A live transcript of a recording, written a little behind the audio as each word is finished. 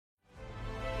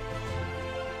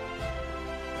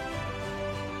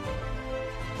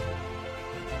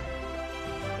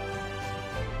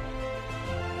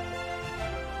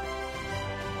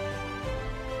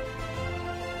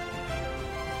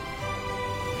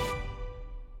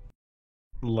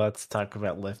Let's talk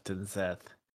about Lift and Zeth.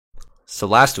 So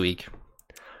last week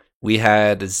we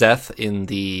had Zeth in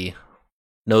the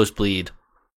nosebleed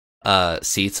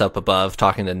seats up above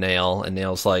talking to Nail, and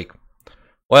Nail's like,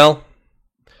 well,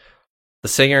 the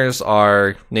singers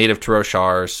are native to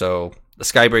Roshar, so the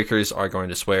Skybreakers are going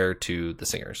to swear to the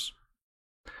singers.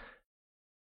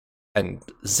 And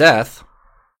Zeth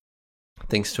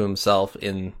thinks to himself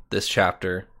in this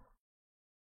chapter,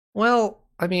 well,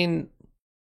 I mean,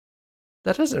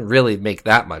 that doesn't really make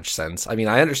that much sense. I mean,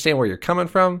 I understand where you're coming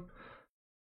from,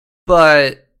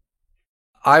 but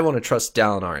I want to trust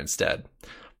Dalinar instead.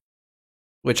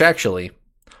 Which actually,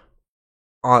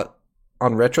 on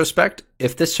retrospect,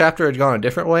 if this chapter had gone a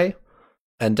different way,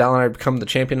 and Dalinar had become the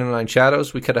champion of the Nine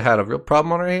Shadows, we could have had a real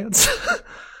problem on our hands.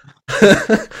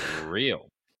 Real.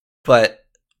 But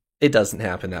it doesn't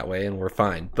happen that way, and we're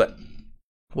fine. But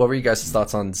what were you guys'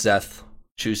 thoughts on Zeth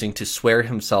choosing to swear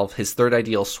himself, his third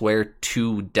ideal, swear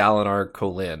to Dalinar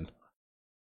Kholin,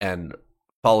 and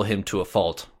follow him to a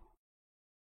fault?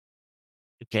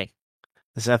 Okay.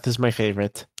 Zeth is my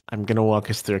favorite. I'm going to walk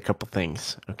us through a couple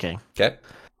things. Okay. Okay.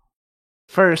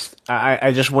 First,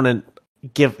 I just want to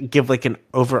give like an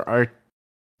overarching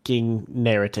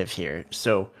narrative here.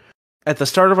 So, at the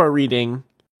start of our reading,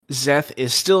 Zeth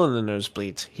is still in the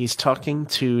nosebleeds. He's talking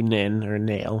to Nin, or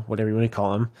Nail, whatever you want to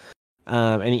call him.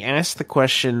 And he asked the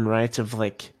question, right, of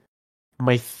like,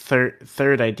 my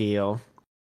third ideal,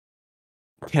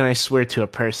 can I swear to a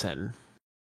person?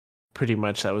 Pretty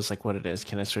much that was like what it is.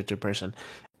 Can I swear to a person?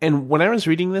 And when I was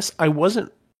reading this, I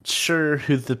wasn't sure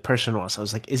who the person was. I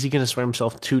was like, is he going to swear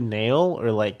himself to Nail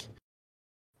or what?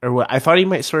 I thought he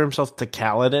might swear himself to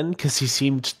Kaladin because he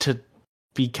seemed to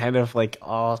be kind of like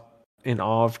in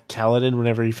awe of Kaladin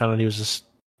whenever he found out he was just,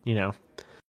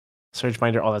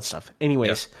 Surgeminder, all that stuff.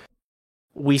 Anyways,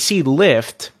 We see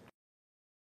Lift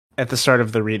at the start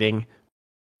of the reading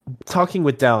talking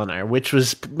with Dalinar, which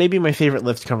was maybe my favorite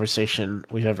Lift conversation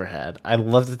we've ever had. I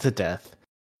loved it to death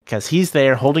because he's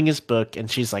there holding his book, and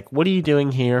she's like, "What are you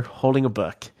doing here, holding a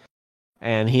book?"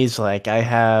 And he's like, "I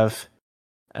don't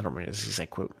remember his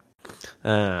exact quote.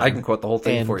 I can quote the whole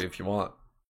thing for you if you want.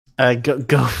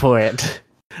 Go for it."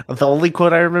 The only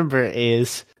quote I remember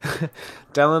is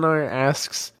Dalinar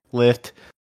asks Lift,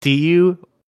 "Do you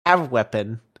have a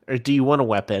weapon, or do you want a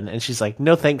weapon?" And she's like,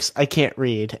 "No thanks, I can't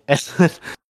read."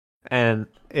 And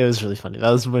it was really funny.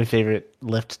 That was my favorite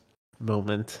Lift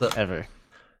moment ever.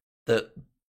 One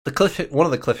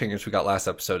of the cliffhangers we got last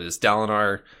episode is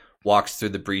Dalinar walks through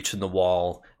the breach in the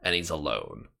wall and he's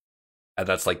alone, and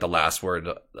that's like the last word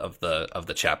of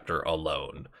the chapter,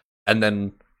 alone. And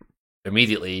then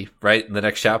immediately, right in the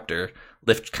next chapter,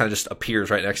 Lift kind of just appears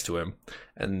right next to him,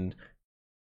 and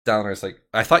Dalinar's like,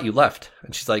 "I thought you left,"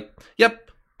 and she's like,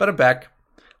 "Yep, but I'm back.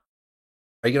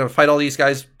 Are you gonna fight all these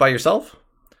guys by yourself?"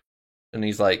 And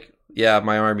he's like, "Yeah,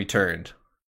 my army turned."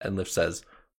 And Lift says,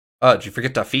 "Oh, did you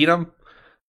forget to feed them?"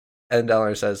 And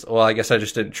Dalinar says, "Well, I guess I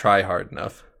just didn't try hard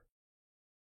enough."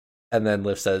 And then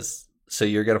Lift says, "So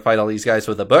you're going to fight all these guys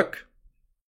with a book?"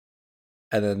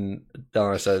 And then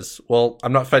Dalinar says, "Well,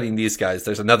 I'm not fighting these guys.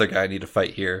 There's another guy I need to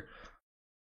fight here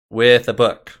with a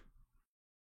book."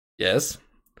 "Yes."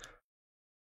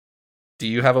 "Do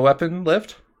you have a weapon,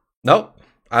 Lift?" "Nope.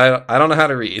 I don't know how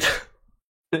to read."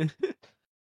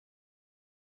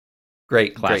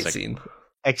 Great scene.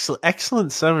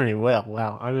 Excellent summary. Well,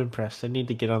 wow, I'm impressed. I need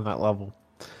to get on that level.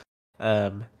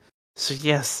 So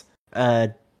yes,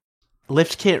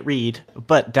 Lift can't read,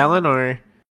 but Dalinar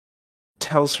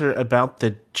tells her about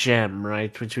the gem,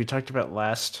 right? Which we talked about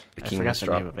last. I forgot the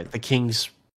name of it. The King's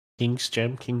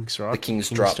Gem, King's Rock, the King's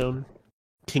Drop. Stone?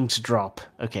 King's Drop.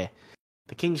 Okay,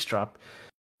 the King's Drop.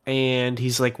 And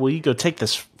he's like, "Will you go take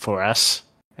this for us?"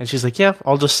 And she's like, "Yeah,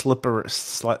 I'll just slip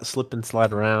and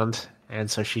slide around." And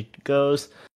so she goes,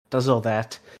 does all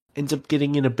that, ends up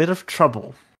getting in a bit of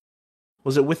trouble.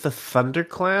 Was it with the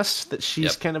Thunderclast that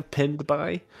she's kind of pinned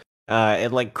by?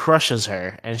 It like crushes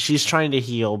her, and she's trying to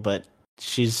heal, but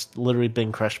she's literally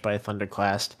been crushed by a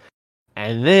Thunderclast.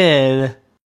 And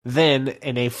then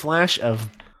in a flash of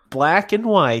black and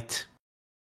white,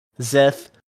 Zeth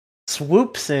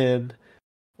swoops in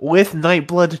with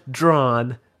Nightblood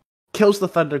drawn, kills the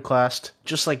Thunderclast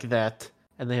just like that.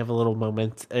 And they have a little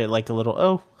moment, like a little,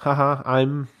 "Oh, haha,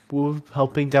 I'm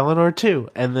helping Dalinar too."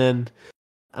 And then,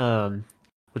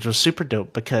 which was super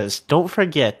dope, because don't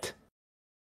forget,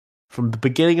 from the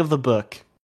beginning of the book,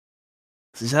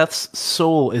 Zeth's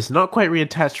soul is not quite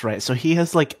reattached right, so he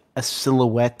has like a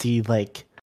silhouette-y, like,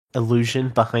 illusion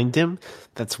behind him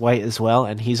that's white as well,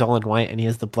 and he's all in white, and he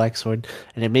has the black sword,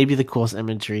 and it may be the coolest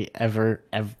imagery ever.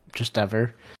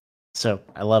 So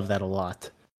I love that a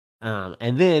lot.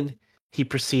 And then he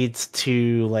proceeds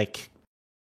to like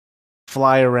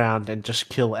fly around and just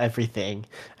kill everything.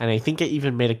 And I think I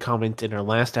even made a comment in our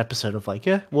last episode of like,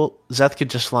 yeah, well, Zeth could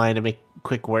just fly in and make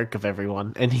quick work of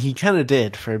everyone. And he kind of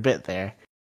did for a bit there.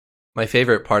 My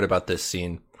favorite part about this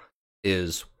scene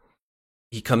is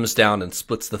he comes down and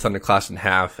splits the Thunderclast in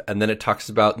half, and then it talks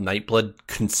about Nightblood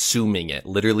consuming it,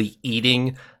 literally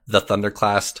eating the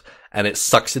Thunderclast, and it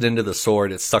sucks it into the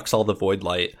sword. It sucks all the Void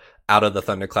Light out of the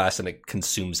Thunderclast, and it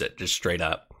consumes it just straight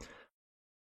up.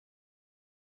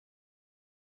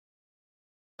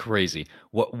 Crazy.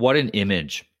 What an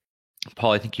image.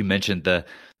 Paul, I think you mentioned the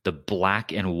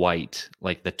black and white,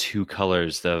 like the two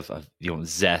colors of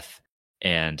Szeth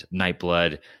and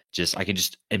Nightblood. I can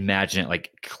just imagine it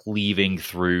like cleaving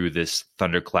through this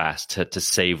Thunderclast to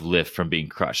save Lif from being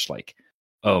crushed. Like,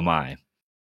 oh my.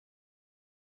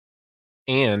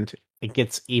 And it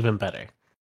gets even better.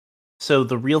 So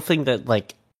the real thing that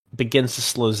like begins to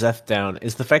slow Szeth down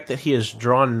is the fact that he has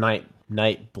drawn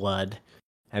Nightblood,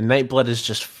 and Nightblood is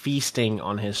just feasting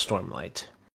on his Stormlight.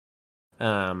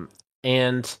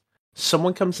 And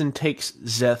someone comes and takes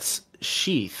Szeth's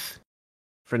sheath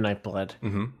for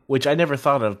Nightblood, which I never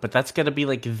thought of, but that's gonna be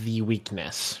like the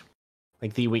weakness.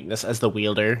 Like the weakness as the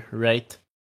wielder, right?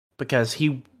 Because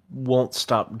he won't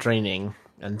stop draining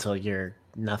until you're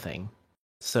nothing.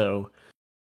 So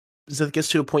Szeth gets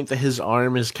to a point that his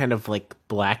arm is kind of like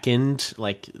blackened,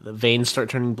 like the veins start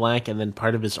turning black, and then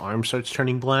part of his arm starts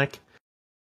turning black.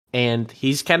 And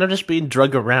he's kind of just being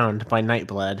drugged around by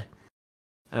Nightblood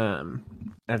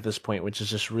at this point, which is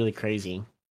just really crazy.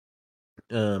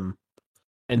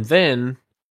 And then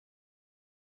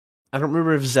I don't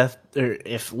remember if Szeth or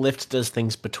if Lift does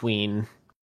things between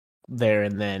there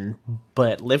and then,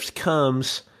 but Lift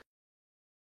comes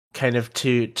kind of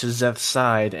to Szeth's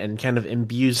side and kind of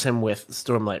imbues him with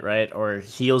Stormlight, right? Or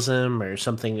heals him or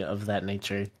something of that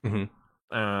nature.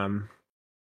 And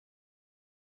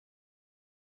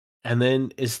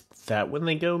then is that when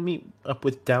they go meet up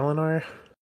with Dalinar?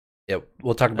 Yeah,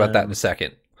 we'll talk about that in a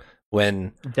second.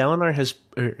 When Dalinar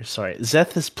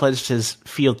Szeth has pledged his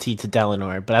fealty to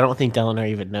Dalinar, but I don't think Dalinar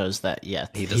even knows that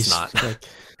yet. He does not. Like,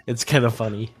 it's kind of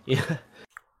funny. Yeah.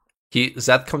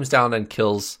 Szeth comes down and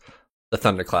kills the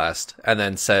Thunderclast, and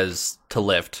then says to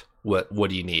Lift, "What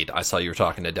do you need? I saw you were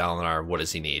talking to Dalinar. What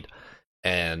does he need?"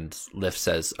 And Lift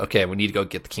says, "Okay, we need to go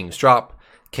get the King's Drop.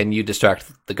 Can you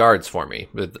distract the guards for me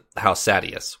with House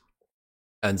Sadeas?"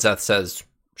 And Szeth says,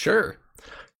 "Sure."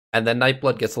 And then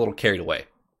Nightblood gets a little carried away.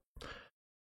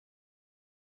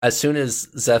 As soon as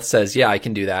Szeth says, "Yeah, I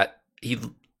can do that," he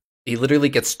literally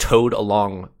gets towed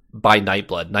along by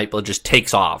Nightblood. Nightblood just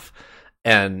takes off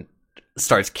and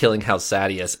starts killing House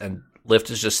Sadeas, and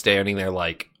Lift is just standing there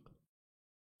like,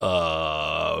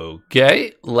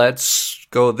 okay, let's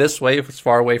go this way, as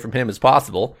far away from him as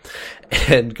possible,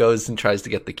 and goes and tries to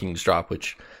get the King's Drop,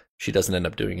 which she doesn't end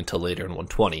up doing until later in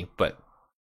 120. But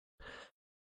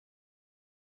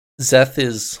Szeth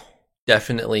is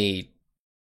definitely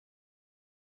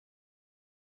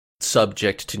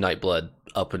subject to Nightblood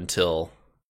up until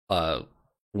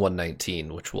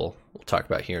 119, which we'll talk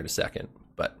about here in a second.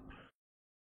 But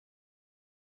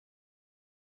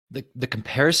the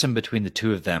comparison between the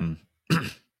two of them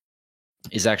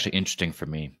is actually interesting for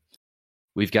me.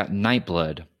 We've got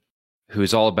Nightblood, who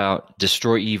is all about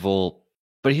destroy evil,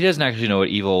 but he doesn't actually know what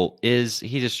evil is.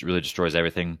 He just really destroys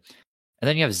everything. And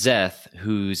then you have Szeth,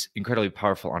 who's incredibly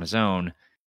powerful on his own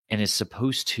and is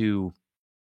supposed to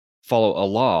follow a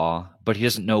law, but he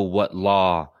doesn't know what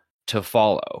law to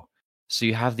follow. So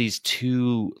you have these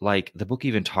two, like, the book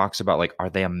even talks about, like,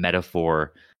 are they a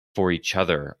metaphor for each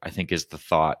other, I think is the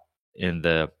thought in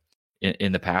the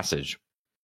passage.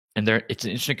 And it's an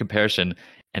interesting comparison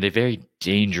and a very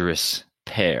dangerous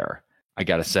pair, I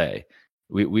gotta say.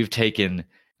 We've taken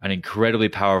an incredibly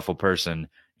powerful person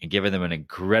and given them an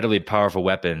incredibly powerful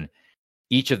weapon,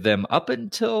 each of them up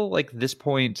until like this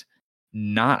point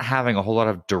not having a whole lot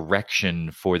of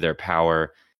direction for their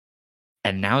power.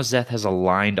 And now Szeth has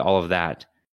aligned all of that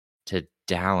to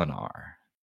Dalinar.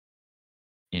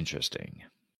 Interesting.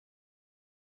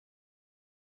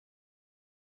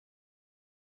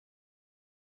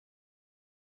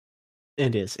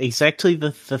 It is. Exactly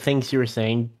the things you were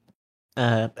saying,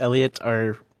 Elliot,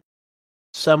 are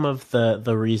some of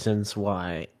the reasons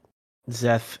why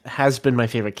Szeth has been my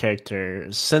favorite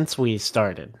character since we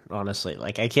started, honestly.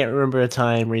 Like, I can't remember a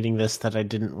time reading this that I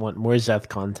didn't want more Szeth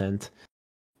content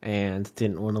and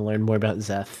didn't want to learn more about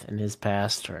Szeth and his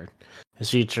past or his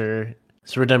future,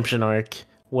 his redemption arc,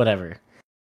 whatever.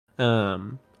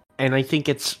 And I think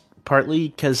it's partly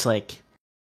because, like,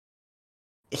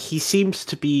 he seems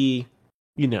to be,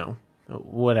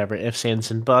 whatever, ifs,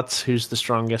 ands, and buts, who's the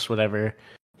strongest, whatever.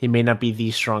 He may not be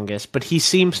the strongest, but he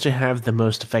seems to have the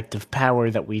most effective power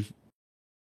that we've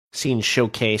seen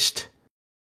showcased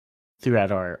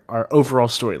throughout our overall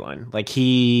storyline. Like,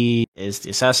 he is the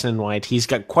assassin in white. He's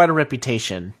got quite a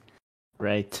reputation,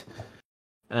 right?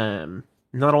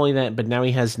 Not only that, but now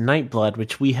he has Nightblood,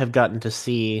 which we have gotten to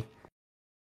see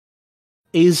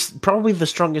is probably the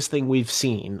strongest thing we've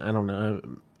seen. I don't know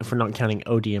if we're not counting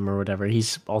Odium or whatever.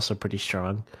 He's also pretty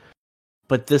strong.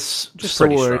 But this Just sword,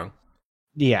 pretty strong.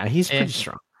 yeah, he's pretty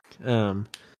strong.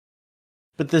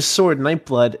 But this sword,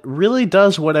 Nightblood, really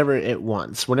does whatever it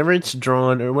wants. Whenever it's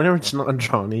drawn, or whenever it's not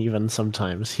drawn, even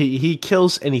sometimes. He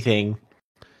kills anything.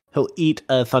 He'll eat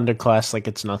a Thunderclass like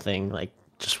it's nothing, like,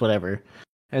 just whatever.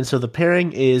 And so the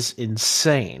pairing is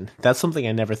insane. That's something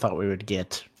I never thought we would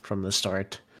get from the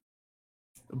start.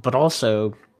 But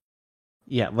also,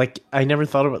 yeah, like, I never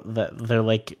thought about that they're,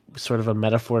 like, sort of a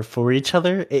metaphor for each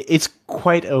other. It's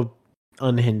quite a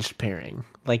unhinged pairing.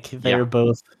 Like, they're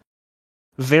both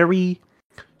very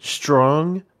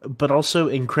strong, but also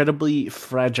incredibly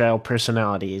fragile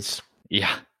personalities.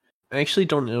 Yeah. I actually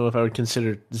don't know if I would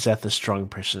consider Szeth a strong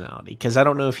personality, because I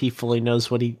don't know if he fully knows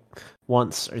what he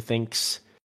wants or thinks.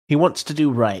 He wants to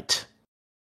do right,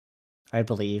 I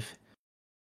believe,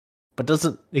 but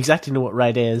doesn't exactly know what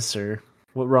right is or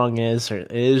what wrong is, or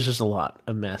it is just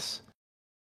a mess.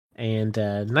 And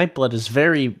Nightblood is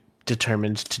very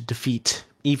determined to defeat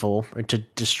evil, or to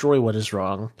destroy what is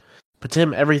wrong, but to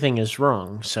him everything is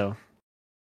wrong, so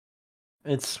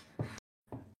it's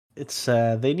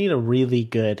they need a really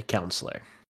good counselor.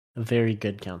 A very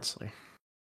good counselor.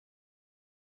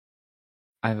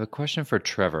 I have a question for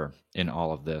Trevor in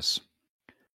all of this.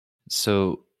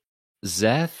 So,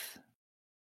 Szeth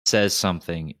says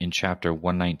something in chapter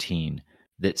 119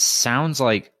 that sounds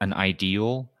like an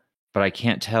ideal, but I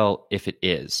can't tell if it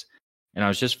is. And I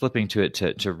was just flipping to it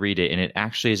to read it, and it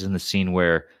actually is in the scene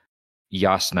where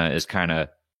Jasnah is kind of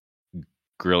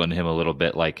grilling him a little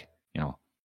bit, like, you know,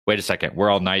 wait a second, we're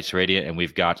all Knights Radiant, and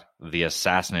we've got the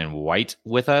assassin in white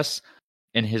with us.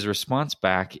 And his response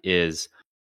back is,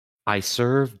 I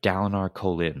serve Dalinar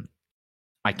Kholin.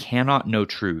 I cannot know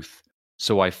truth,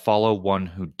 so I follow one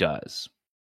who does.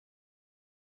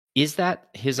 Is that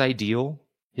his ideal,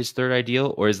 his third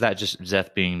ideal, or is that just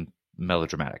Szeth being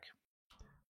melodramatic?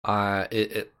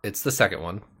 It's the second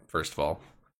one, first of all,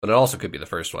 but it also could be the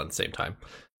first one at the same time.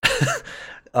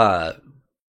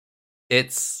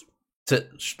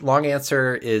 Long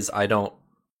answer is I don't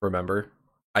remember.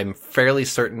 I'm fairly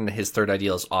certain his third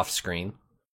ideal is off screen.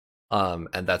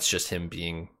 And that's just him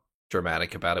being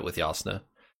dramatic about it with Jasnah.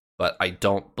 But I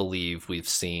don't believe we've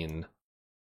seen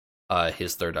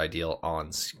his third ideal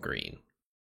on screen.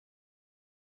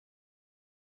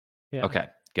 Yeah. Okay,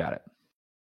 got it.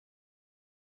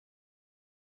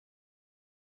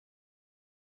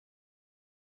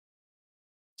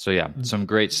 So yeah, some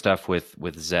great stuff with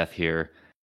Szeth here.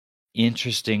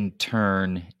 Interesting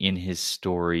turn in his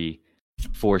story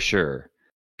for sure.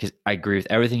 Because I agree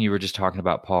with everything you were just talking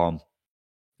about, Paul.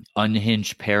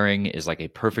 Unhinged pairing is like a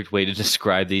perfect way to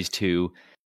describe these two.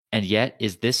 And yet,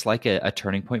 is this like a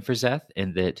turning point for Szeth?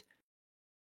 In that,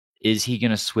 is he going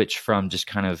to switch from just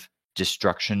kind of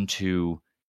destruction to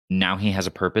now he has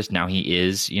a purpose? Now he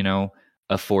is, you know,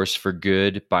 a force for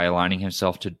good by aligning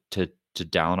himself to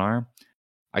Dalinar?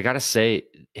 I gotta say,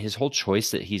 his whole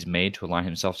choice that he's made to align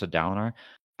himself to Dalinar,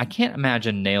 I can't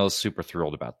imagine Nail's super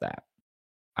thrilled about that.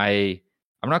 I'm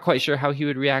not quite sure how he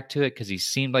would react to it, because he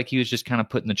seemed like he was just kind of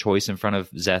putting the choice in front of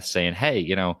Szeth, saying, hey,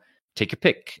 you know, take your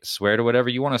pick, swear to whatever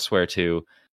you want to swear to.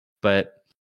 But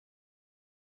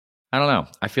I don't know.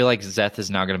 I feel like Szeth is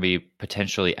now going to be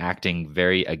potentially acting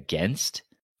very against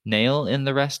Nail in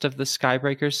the rest of the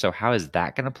Skybreakers. So how is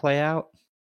that going to play out?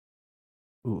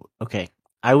 Ooh, okay.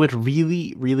 I would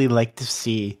really, really like to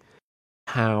see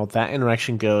how that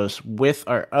interaction goes with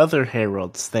our other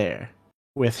heralds there,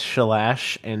 with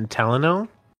Shalash and Talonel.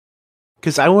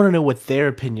 Because I want to know what their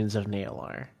opinions of Nail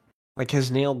are. Like, has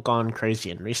Nail gone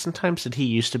crazy in recent times? Did he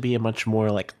used to be a much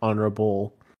more, like,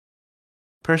 honorable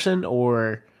person?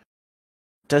 Or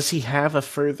does he have a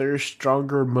further,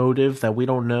 stronger motive that we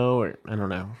don't know? Or I don't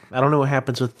know. I don't know what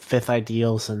happens with fifth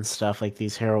ideals and stuff like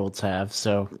these heralds have,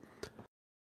 so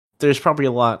there's probably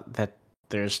a lot that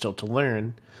there's still to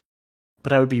learn,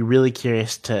 but I would be really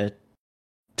curious to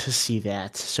see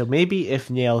that. So maybe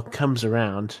if Nail comes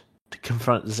around to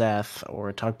confront Szeth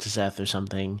or talk to Szeth or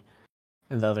something,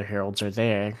 and the other heralds are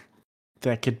there,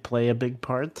 that could play a big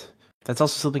part. That's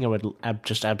also something I would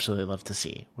just absolutely love to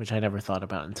see, which I never thought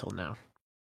about until now.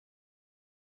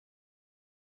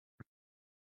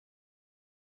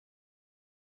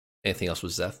 Anything else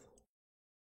with Szeth?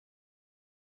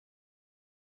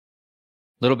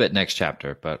 little bit next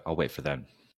chapter, but I'll wait for then.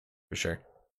 For sure.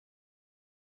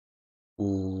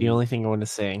 The only thing I want to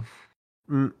say,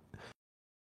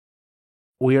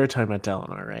 we are talking about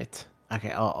Dalinar, right?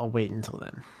 Okay, I'll wait until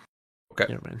then. Okay.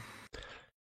 Never mind.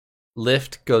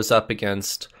 Lift goes up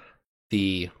against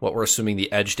what we're assuming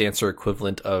the Edge Dancer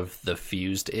equivalent of the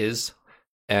Fused is,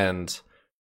 and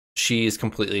she's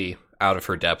completely out of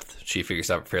her depth. She figures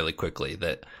out fairly quickly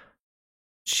that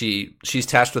she's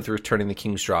tasked with returning the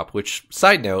King's Drop, which,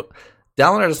 side note,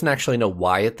 Dalinar doesn't actually know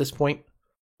why at this point.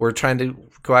 We're trying to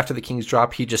go after the King's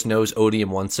Drop. He just knows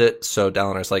Odium wants it, so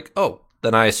Dalinar's like, oh,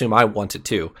 then I assume I want it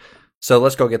too. So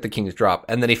let's go get the King's Drop,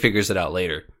 and then he figures it out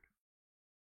later.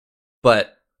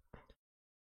 But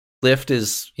Lift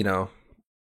is,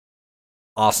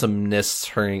 awesomeness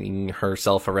hurrying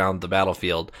herself around the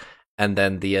battlefield, and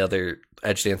then the other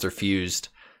Edge Dancer Fused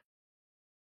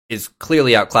is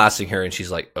clearly outclassing her, and she's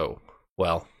like, oh,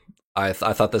 well, I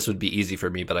thought this would be easy for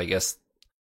me, but I guess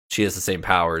she has the same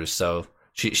powers, so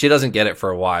she doesn't get it for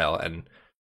a while, and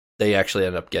they actually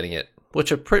end up getting it,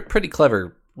 which are pretty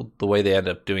clever the way they end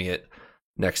up doing it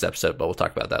next episode, but we'll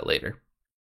talk about that later.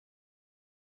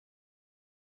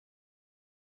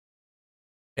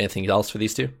 Anything else for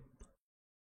these two?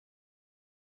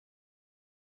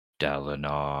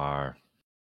 Dalinar.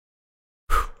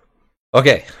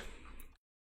 Okay.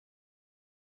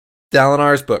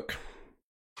 Dalinar's book.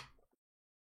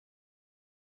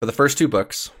 For the first two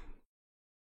books,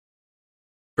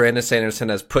 Brandon Sanderson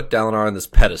has put Dalinar on this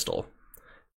pedestal.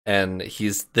 And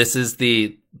this is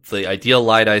the ideal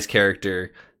Light Eyes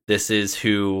character. This is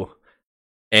who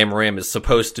Amaram is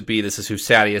supposed to be. This is who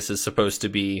Sadeas is supposed to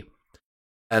be.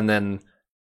 And then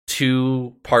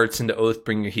 2 parts into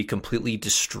Oathbringer, he completely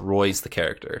destroys the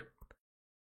character.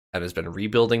 And has been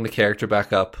rebuilding the character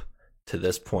back up to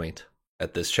this point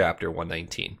at this chapter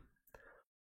 119.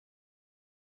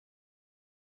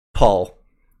 Paul,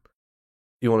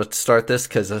 you want to start this?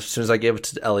 Because as soon as I gave it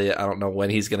to Elliot, I don't know when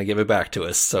he's going to give it back to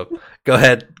us. So go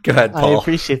ahead, Paul. I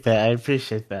appreciate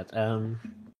that.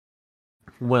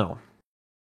 Well,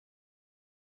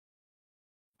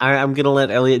 I'm going to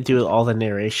let Elliot do all the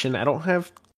narration.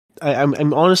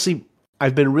 I'm honestly,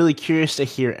 I've been really curious to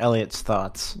hear Elliot's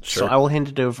thoughts. Sure. So I will hand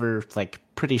it over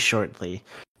pretty shortly.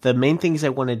 The main things I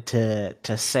wanted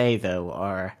to say though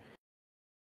are,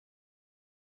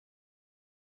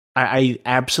 I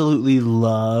absolutely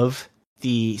love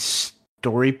the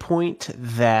story point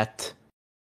that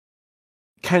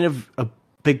kind of a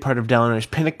big part of Dalinar's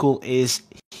pinnacle is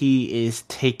he is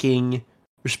taking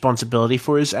responsibility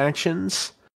for his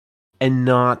actions and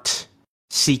not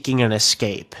seeking an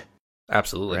escape.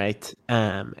 Absolutely. Right?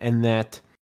 And that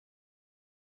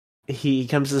he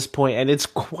comes to this point, and it's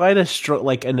quite a struggle,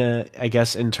 I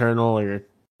guess, internal or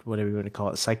whatever you want to call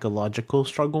it, psychological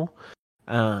struggle.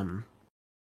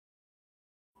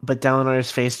 But Dalinar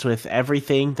is faced with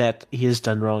everything that he has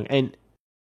done wrong, and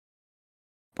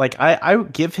I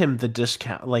give him the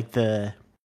discount, the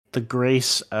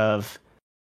grace of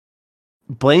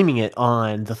blaming it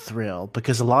on the thrill,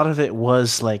 because a lot of it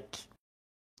was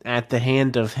at the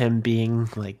hand of him being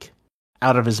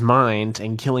out of his mind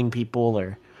and killing people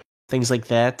or things like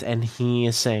that, and he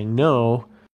is saying, no,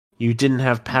 you didn't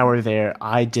have power there,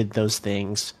 I did those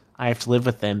things, I have to live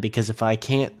with them, because if I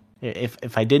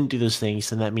didn't do those things,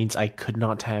 then that means I could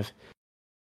not have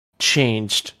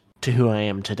changed to who I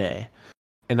am today.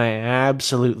 And I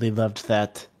absolutely loved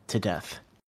that to death.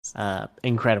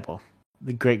 Incredible.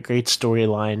 The great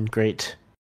storyline, great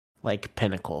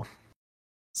pinnacle.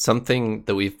 Something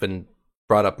that we've been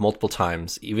brought up multiple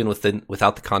times, even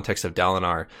without the context of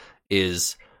Dalinar,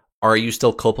 is, are you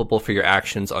still culpable for your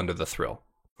actions under the thrill?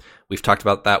 We've talked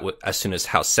about that as soon as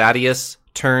how Sadeas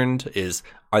turned,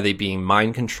 are they being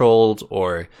mind controlled?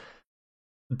 Or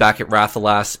back at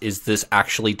Rathalas, is this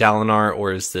actually Dalinar,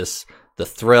 or is this the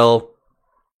thrill?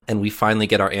 And we finally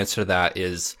get our answer to that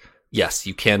is, yes,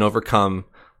 you can overcome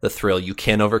the thrill, you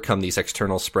can overcome these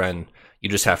external spren, you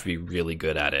just have to be really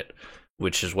good at it,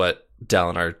 which is what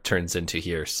Dalinar turns into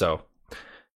here. So,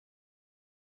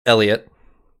 Elliot,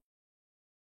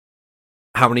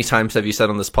 how many times have you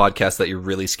said on this podcast that you're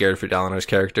really scared for Dalinar's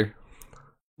character?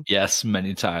 Yes,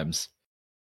 many times.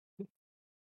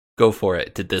 Go for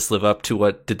it. Did this live up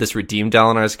to did this redeem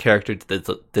Dalinar's character? Did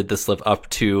this live up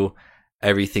to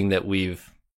everything that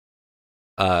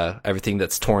everything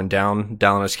that's torn down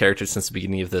Dalinar's character since the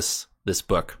beginning of this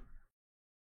book?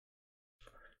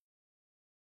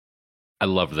 I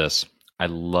love this. I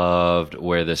loved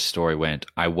where this story went.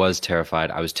 I was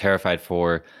terrified. I was terrified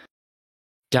for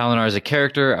Dalinar as a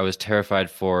character. I was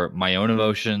terrified for my own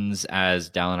emotions,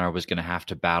 as Dalinar was going to have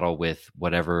to battle with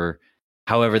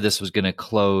however this was going to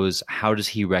close. How does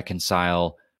he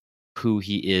reconcile who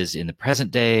he is in the present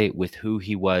day with who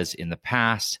he was in the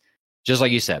past? Just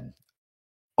like you said,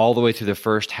 all the way through the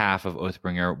first half of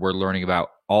Oathbringer, we're learning about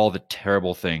all the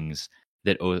terrible things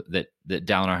that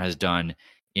Dalinar has done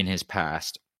in his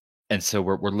past. And so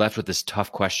we're left with this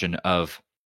tough question of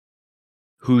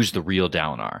who's the real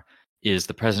Dalinar? Is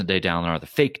the present day Dalinar the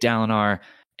fake Dalinar?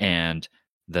 And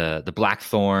the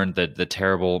Blackthorn, the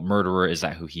terrible murderer, is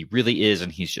that who he really is?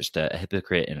 And he's just a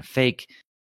hypocrite and a fake.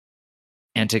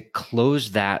 And to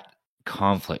close that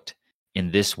conflict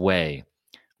in this way,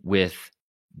 with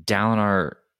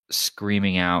Dalinar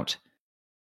screaming out,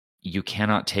 "You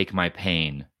cannot take my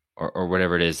pain," or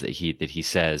whatever it is that he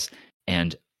says,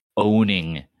 and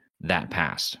owning that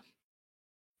past,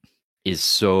 is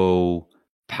so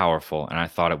powerful. And I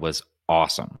thought it was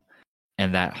awesome.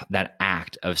 And that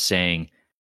act of saying,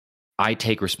 I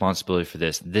take responsibility for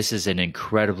this. This is an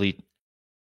incredibly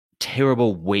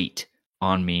terrible weight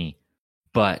on me,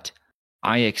 but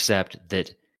I accept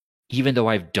that even though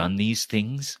I've done these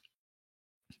things,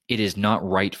 it is not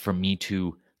right for me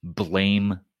to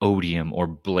blame Odium or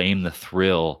blame the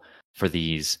Thrill for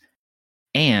these.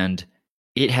 And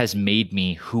it has made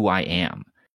me who I am.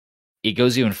 It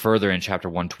goes even further in chapter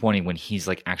 120 when he's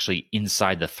like actually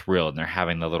inside the Thrill and they're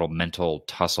having the little mental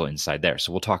tussle inside there.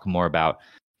 So we'll talk more about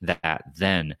that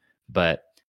then. But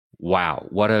wow,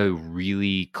 what a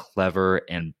really clever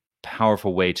and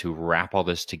powerful way to wrap all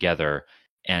this together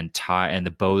and tie, and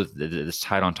the bow that's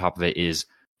tied on top of it is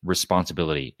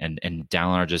responsibility. And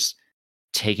Dalinar just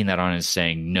taking that on and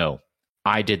saying, no,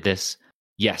 I did this.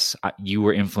 Yes, you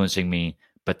were influencing me,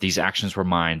 but these actions were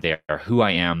mine. They are who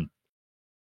I am.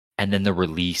 And then the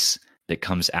release that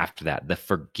comes after that, the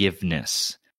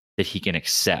forgiveness that he can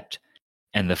accept.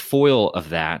 And the foil of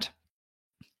that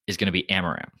is going to be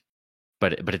Amaram.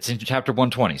 But it's in chapter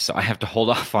 120, so I have to hold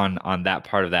off on that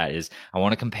part of that. Is I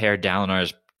want to compare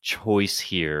Dalinar's choice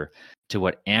here to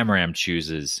what Amaram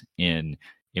chooses in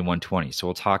 120. So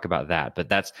we'll talk about that. But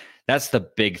that's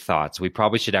the big thoughts. We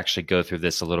probably should actually go through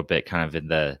this a little bit kind of in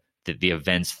the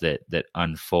events that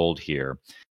unfold here.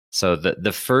 So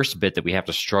the first bit that we have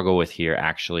to struggle with here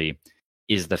actually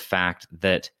is the fact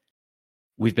that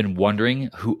we've been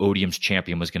wondering who Odium's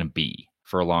champion was going to be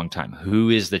for a long time. Who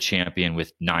is the champion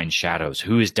with 9 shadows?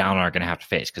 Who is Dalinar going to have to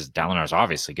face? Because Dalinar is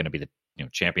obviously going to be the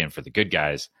champion for the good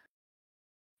guys.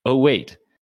 Oh wait,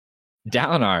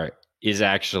 Dalinar is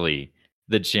actually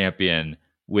the champion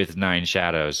with 9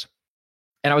 shadows.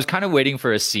 And I was kind of waiting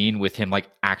for a scene with him like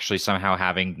actually somehow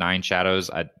having 9 shadows.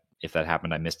 If that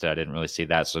happened, I missed it. I didn't really see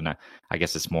that. So now I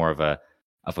guess it's more of a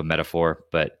metaphor.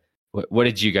 But what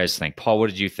did you guys think? Paul, what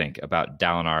did you think about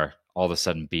Dalinar all of a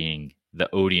sudden being the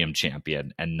Odium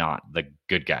champion and not the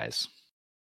good guys?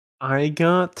 I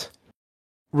got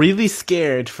really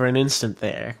scared for an instant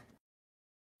there.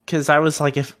 Because I was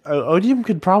like, if Odium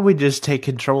could probably just take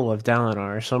control of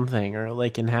Dalinar or something, or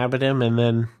like inhabit him, and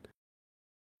then...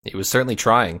 He was certainly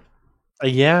trying.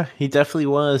 Yeah, he definitely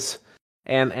was.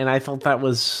 And I thought that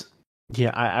was...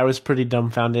 Yeah, I was pretty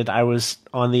dumbfounded. I was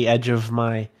on the edge of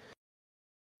my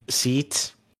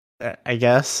seat, I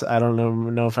guess. I don't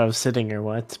know if I was sitting or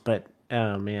what, but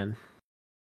oh man.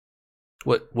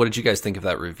 What did you guys think of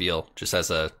that reveal, just as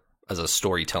a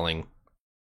storytelling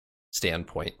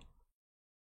standpoint?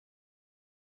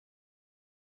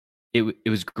 It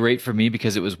was great for me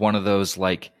because it was one of those,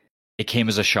 like, it came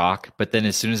as a shock, but then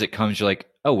as soon as it comes, you're like,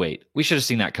 oh wait, we should have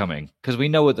seen that coming, because we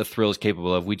know what the Thrill is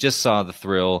capable of. We just saw the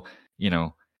Thrill,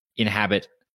 inhabit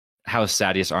House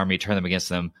Sadeas' army, turn them against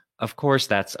them. Of course,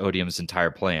 that's Odium's entire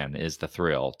plan, is the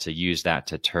Thrill, to use that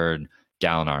to turn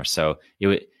Dalinar. So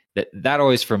that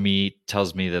always, for me,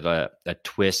 tells me that a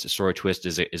story twist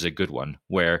is a good one,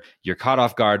 where you're caught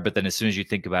off guard, but then as soon as you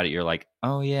think about it, you're like,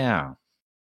 oh yeah.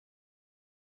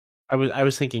 I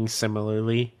was thinking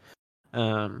similarly.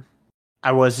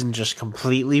 I wasn't just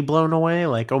completely blown away,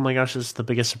 like, oh my gosh, this is the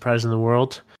biggest surprise in the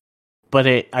world. But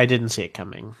I didn't see it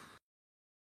coming.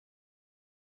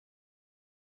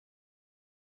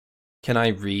 Can I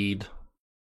read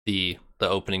the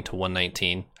opening to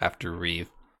 119 after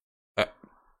Reeve?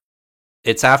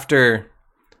 It's after...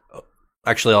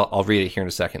 Actually, I'll read it here in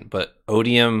a second. But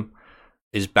Odium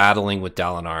is battling with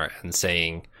Dalinar and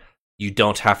saying, you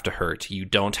don't have to hurt. You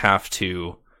don't have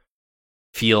to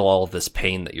feel all of this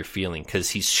pain that you're feeling, because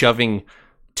he's shoving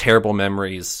terrible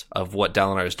memories of what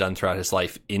Dalinar has done throughout his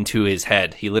life into his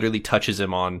head. He literally touches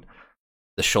him on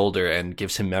the shoulder and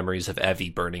gives him memories of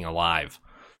Evie burning alive.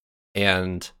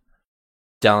 And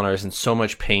Dalinar is in so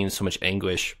much pain, so much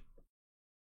anguish.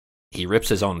 He rips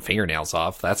his own fingernails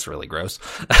off. That's really gross.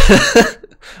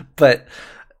 But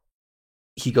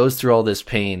he goes through all this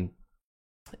pain,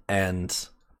 and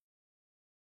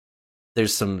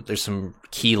there's some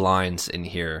key lines in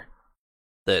here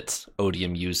that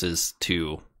Odium uses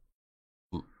to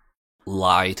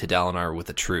lie to Dalinar with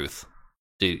the truth.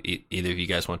 Do either of you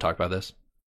guys want to talk about this?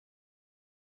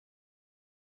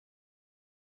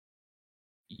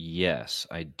 Yes,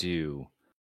 I do.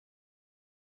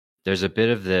 There's a bit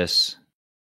of this.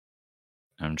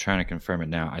 I'm trying to confirm it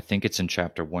now. I think it's in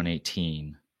chapter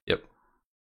 118. Yep.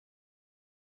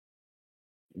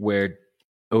 Where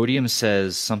Odium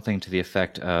says something to the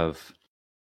effect of,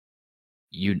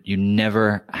 you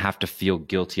never have to feel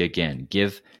guilty again.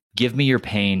 Give me your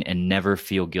pain and never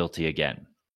feel guilty again.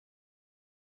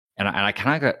 And I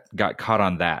kind of got caught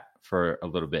on that for a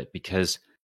little bit, because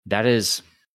that is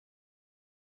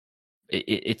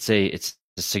it's a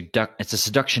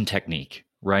seduction technique,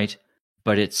 right?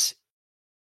 But it's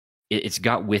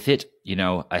got with it,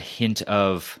 a hint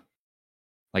of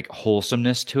like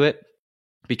wholesomeness to it,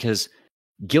 because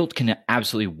guilt can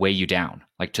absolutely weigh you down,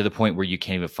 like to the point where you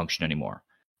can't even function anymore.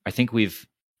 I think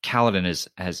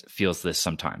Kaladin feels this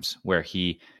sometimes, where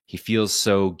he feels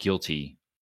so guilty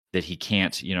that he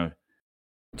can't,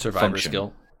 Survivor's function.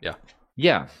 guilt. Yeah.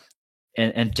 Yeah.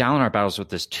 And Dalinar battles with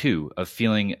this too, of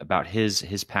feeling about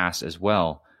his past as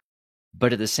well.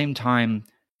 But at the same time,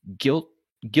 guilt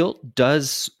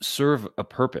does serve a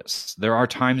purpose. There are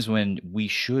times when we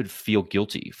should feel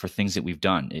guilty for things that we've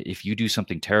done. If you do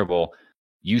something terrible,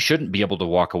 you shouldn't be able to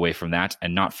walk away from that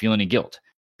and not feel any guilt.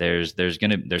 There's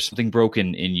something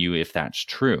broken in you if that's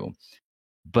true.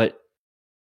 But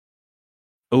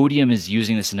Odium is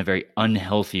using this in a very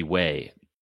unhealthy way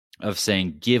of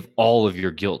saying, give all of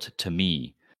your guilt to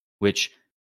me, which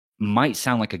might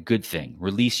sound like a good thing.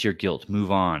 Release your guilt, move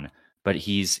on. But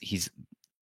he's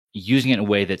using it in a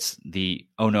way that's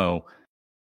oh no,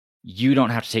 you don't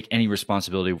have to take any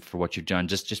responsibility for what you've done.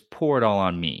 Just pour it all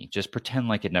on me. Just pretend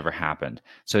like it never happened.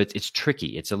 So it's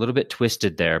tricky. It's a little bit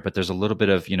twisted there, but there's a little bit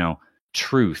of,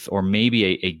 truth, or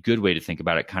maybe a good way to think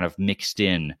about it, kind of mixed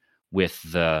in with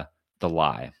the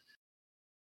lie.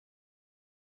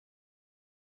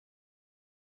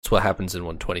 It's what happens in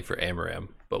 120 for Amaram,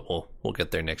 but we'll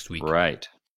get there next week. Right.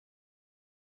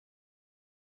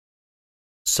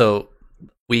 So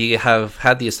we have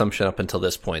had the assumption up until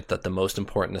this point that the most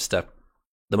important step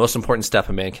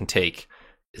a man can take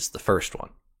is the first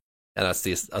one. And that's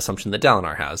the assumption that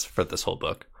Dalinar has for this whole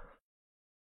book.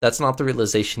 That's not the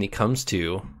realization he comes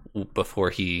to before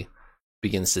he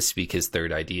begins to speak his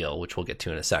third ideal, which we'll get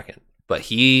to in a second. But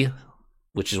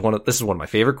this is one of my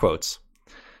favorite quotes.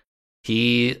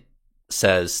 He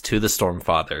says to the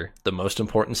Stormfather, the most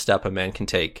important step a man can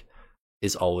take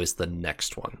is always the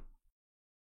next one.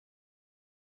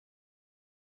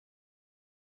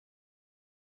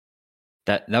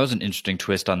 That was an interesting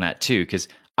twist on that too, because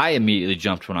I immediately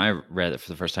jumped when I read it for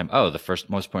the first time. Oh, the first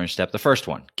most important step, the first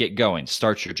one, get going,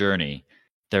 start your journey.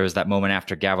 There was that moment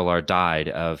after Gavilar died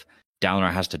of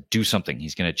Dalinar has to do something.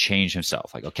 He's going to change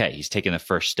himself. Like, okay, he's taking the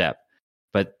first step.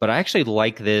 But I actually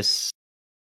like this.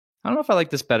 I don't know if I like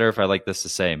this better, if I like this the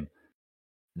same.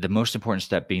 The most important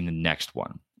step being the next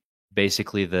one.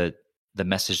 Basically, the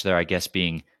message there, I guess,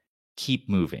 being keep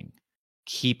moving,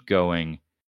 keep going,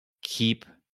 keep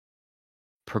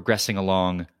progressing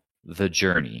along the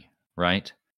journey,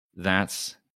 right?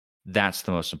 That's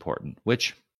the most important,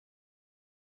 which,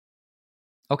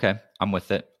 okay, I'm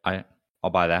with it. I'll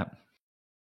buy that.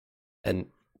 And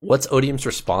what's Odium's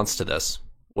response to this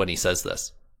when he says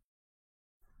this?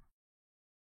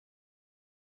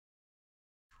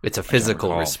 It's a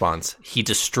physical response. He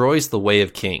destroys the Way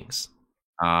of Kings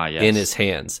yes. in his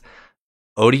hands.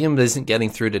 Odium isn't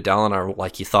getting through to Dalinar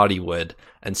like he thought he would,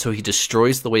 and so he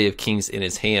destroys the Way of Kings in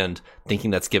his hand, thinking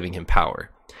that's giving him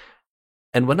power.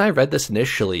 And when I read this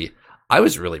initially, I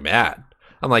was really mad.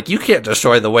 I'm like, you can't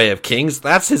destroy the Way of Kings.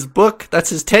 That's his book. That's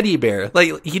his teddy bear.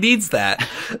 Like, he needs that.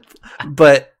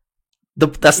 But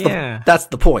that's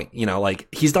the point. Like,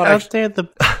 he's not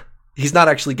he's not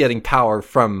actually getting power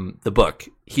from the book.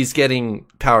 He's getting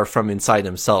power from inside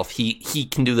himself. He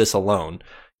can do this alone.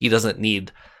 He doesn't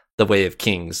need the Way of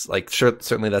Kings. Like, sure,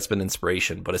 certainly that's been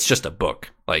inspiration, but it's just a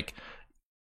book. Like,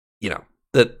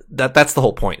 that's the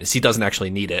whole point, is he doesn't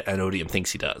actually need it, and Odium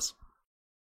thinks he does.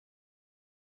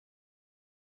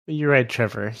 You're right,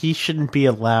 Trevor. He shouldn't be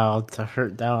allowed to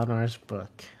hurt Dalinar's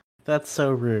book. That's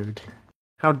so rude.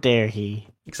 How dare he?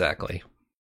 Exactly.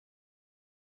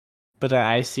 But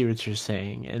I see what you're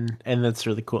saying, and that's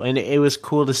really cool. And it was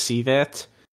cool to see that,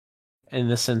 in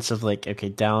the sense of, like, okay,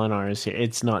 Dalinar is here.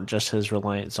 It's not just his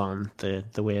reliance on the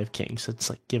Way of Kings. It's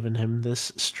like giving him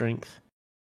this strength.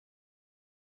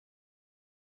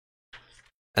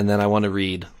 And then I want to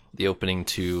read the opening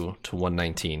to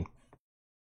 119.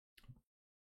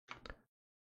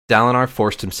 Dalinar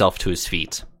forced himself to his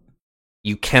feet.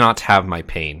 You cannot have my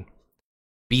pain.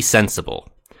 Be sensible.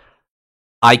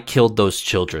 I killed those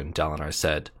children, Dalinar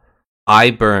said.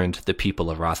 I burned the people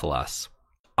of Rathalas.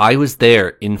 I was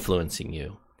there influencing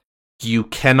you. You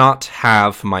cannot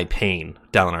have my pain,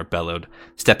 Dalinar bellowed,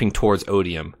 stepping towards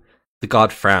Odium. The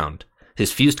god frowned.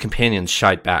 His fused companions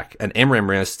shied back, and Amram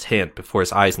raised his hand before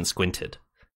his eyes and squinted.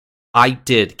 I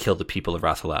did kill the people of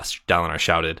Rathalas, Dalinar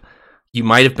shouted. You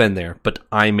might have been there, but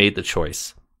I made the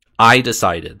choice. I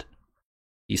decided.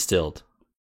 He stilled.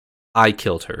 I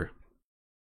killed her.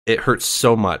 It hurts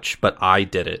so much, but I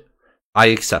did it. I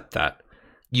accept that.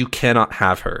 You cannot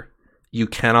have her. You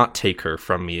cannot take her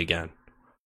from me again.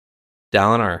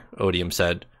 Dalinar, Odium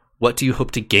said, what do you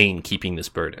hope to gain keeping this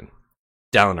burden?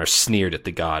 Dalinar sneered at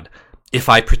the god. If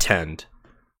I pretend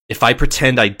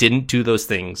I didn't do those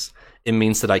things, it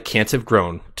means that I can't have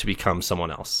grown to become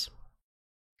someone else.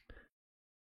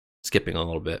 Skipping a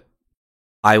little bit.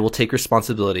 I will take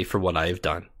responsibility for what I have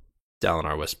done,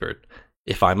 Dalinar whispered.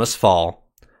 If I must fall,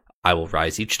 I will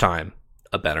rise each time,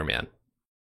 a better man.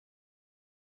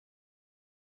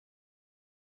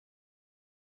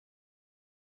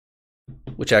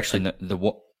 Which actually,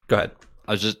 go ahead.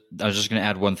 I was just going to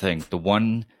add one thing. The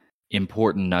one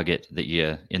important nugget that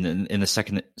you in the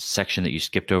second section that you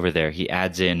skipped over there, he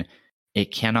adds in,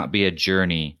 it cannot be a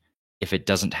journey if it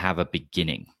doesn't have a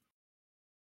beginning.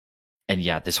 And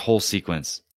yeah, this whole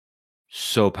sequence,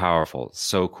 so powerful,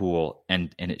 so cool,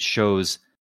 and it shows,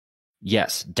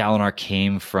 yes, Dalinar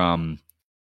came from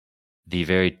the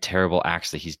very terrible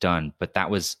acts that he's done, but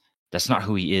that's not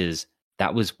who he is.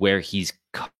 That was where he's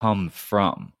come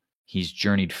from. He's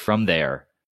journeyed from there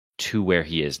to where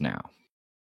he is now.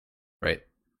 Right.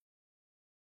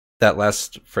 That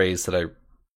last phrase that I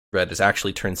read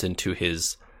actually turns into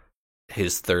his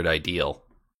third ideal,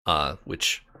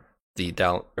 which the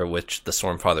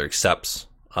Stormfather accepts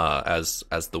as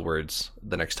the words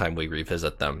the next time we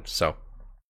revisit them. So,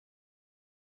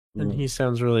 and he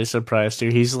sounds really surprised too.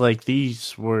 He's like,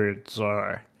 "These words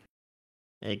are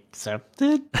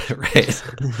accepted," right?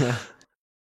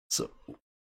 So,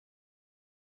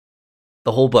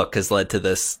 the whole book has led to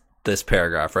this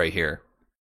paragraph right here.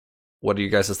 What are you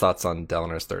guys' thoughts on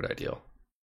Dalinar's third ideal?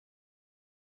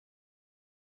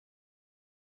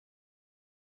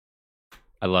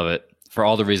 I love it. For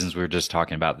all the reasons we were just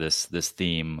talking about, this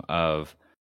theme of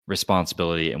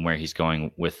responsibility and where he's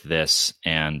going with this.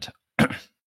 And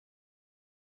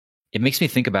it makes me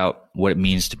think about what it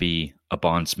means to be a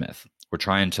bondsmith. We're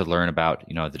trying to learn about,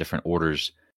 the different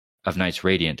orders of Knights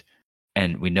Radiant.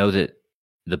 And we know that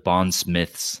the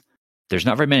bondsmiths, there's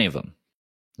not very many of them.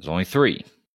 There's only 3.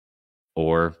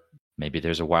 Or maybe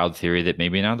there's a wild theory that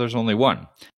maybe now there's only 1.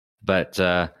 But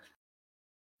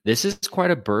this is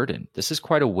quite a burden. This is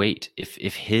quite a weight.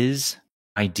 If his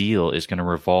ideal is going to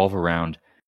revolve around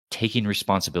taking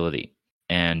responsibility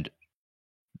and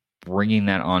bringing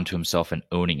that onto himself and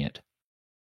owning it,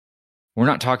 we're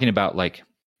not talking about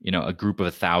a group of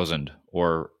 1,000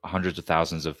 or hundreds of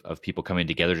thousands of people coming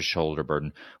together to shoulder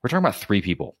burden. We're talking about 3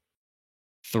 people.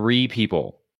 3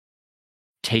 people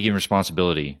taking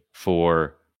responsibility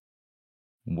for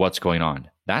what's going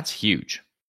on. That's huge.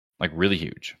 Really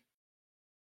huge.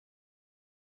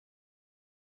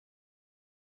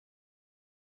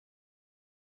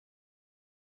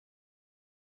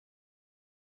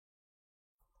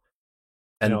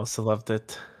 I also loved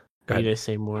it. Go ahead. Need I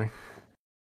say more?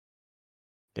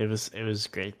 It was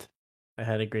great. I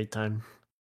had a great time.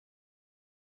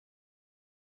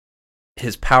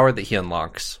 His power that he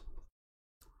unlocks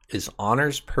is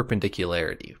honor's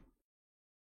perpendicularity.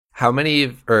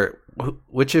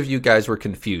 Which of you guys were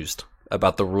confused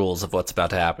about the rules of what's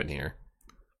about to happen here?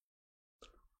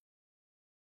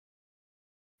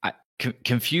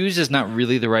 Confused is not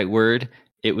really the right word.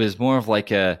 It was more of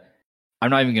I'm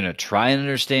not even going to try and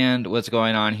understand what's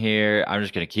going on here. I'm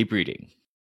just going to keep reading.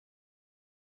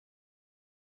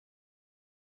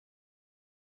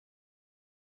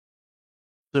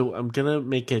 So I'm going to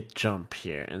make a jump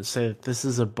here and say that this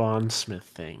is a bondsmith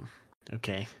thing.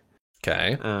 Okay.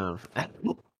 Okay.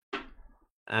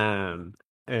 And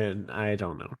I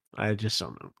don't know. I just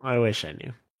don't know. I wish I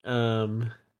knew.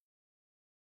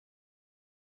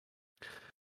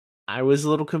 I was a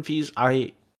little confused.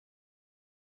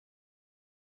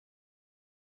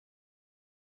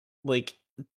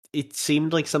 It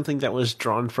seemed like something that was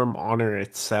drawn from Honor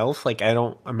itself. I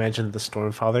don't imagine the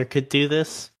Stormfather could do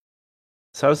this.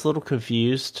 So I was a little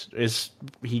confused. Is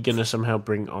he gonna somehow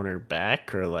bring Honor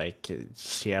back, or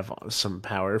does he have some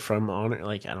power from Honor?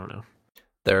 I don't know.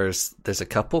 there's a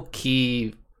couple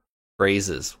key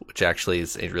phrases which actually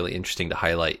is really interesting to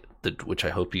highlight, which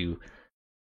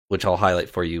I'll highlight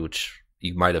for you, which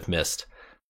you might have missed.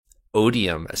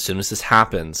 Odium, as soon as this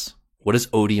happens, what does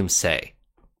Odium say?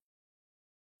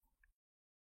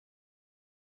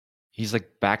 He's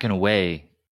like backing away,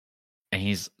 and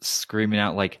he's screaming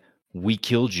out like, "We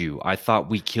killed you. I thought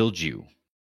we killed you."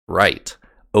 Right.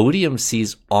 Odium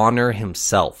sees Honor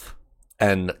himself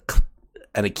and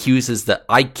accuses that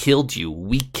I killed you.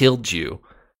 We killed you.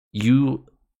 You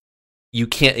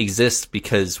can't exist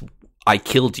because I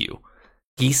killed you.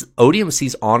 Odium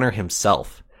sees Honor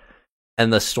himself.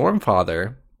 And the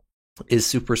Stormfather is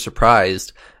super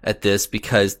surprised at this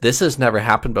because this has never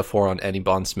happened before on any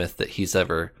bondsmith that he's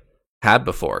ever had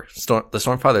before. The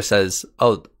Stormfather says,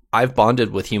 "Oh, I've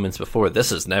bonded with humans before. This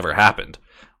has never happened.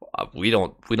 We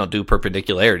don't do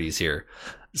perpendicularities here."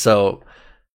 So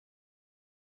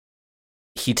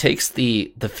he takes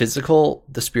the physical,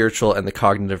 the spiritual, and the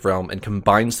cognitive realm and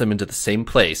combines them into the same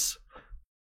place,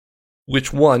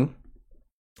 which one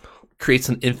creates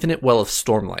an infinite well of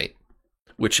stormlight,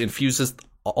 which infuses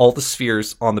all the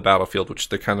spheres on the battlefield, which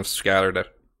they're kind of scattered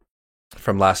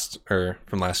from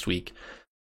last week.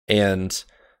 And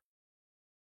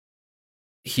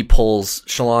he pulls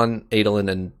Shallan, Adolin,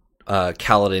 and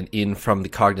Kaladin in from the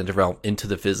cognitive realm into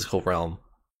the physical realm,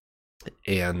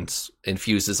 and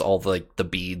infuses all the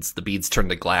beads. The beads turn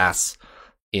to glass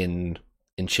in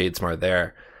Shadesmar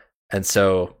there, and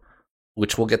so,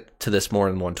 which we'll get to this more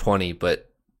in 120.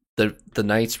 But the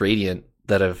Knights Radiant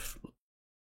that have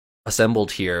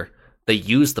assembled here, they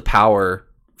use the power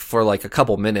for like a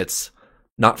couple minutes,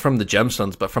 not from the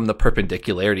gemstones, but from the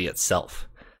perpendicularity itself.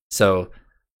 So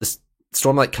the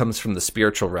Stormlight comes from the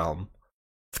spiritual realm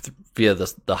via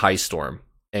the High Storm,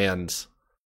 and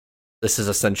this is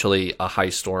essentially a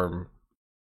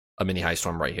mini High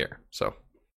Storm right here. So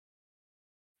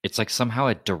it's like somehow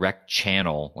a direct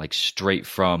channel, like straight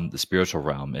from the spiritual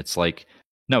realm. It's like,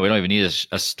 no, we don't even need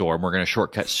a storm. We're going to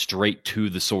shortcut straight to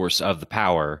the source of the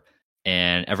power,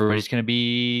 and everybody's going to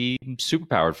be super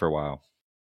powered for a while.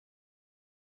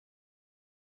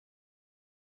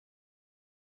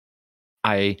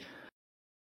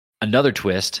 Another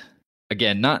twist,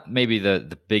 again, not maybe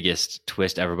the biggest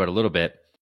twist ever, but a little bit.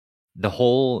 The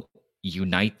whole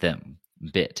unite them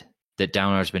bit that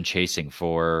Dalinar's been chasing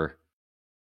for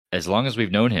as long as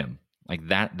we've known him. Like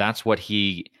that's what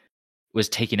he was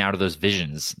taking out of those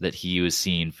visions that he was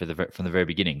seeing from the very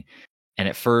beginning. And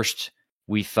at first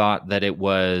we thought that it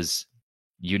was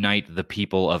unite the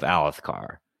people of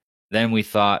Alethkar. Then we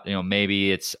thought,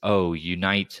 maybe it's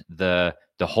unite the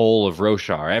whole of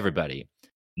Roshar, everybody.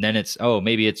 And then it's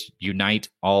maybe it's unite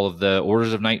all of the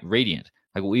Orders of Knight Radiant.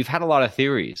 Like, we've had a lot of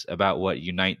theories about what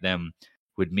unite them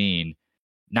would mean.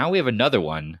 Now we have another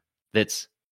one that's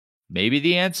maybe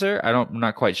the answer. I'm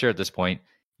not quite sure at this point.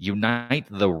 Unite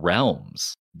the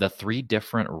realms, the 3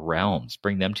 different realms,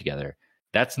 bring them together.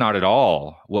 That's not at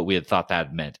all what we had thought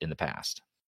that meant in the past.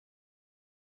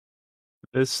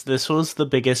 This was the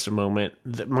biggest moment.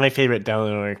 My favorite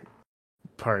Dalinar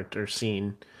part or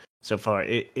scene so far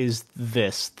is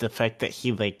the fact that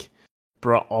he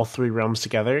brought all 3 realms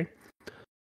together.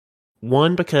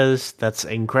 One, because that's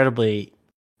incredible,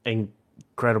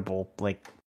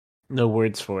 no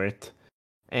words for it.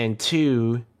 And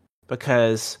 2,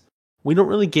 because we don't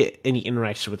really get any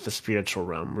interaction with the spiritual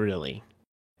realm, really.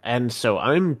 And so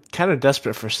I'm kind of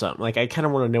desperate for something. I kind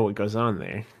of want to know what goes on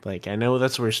there. I know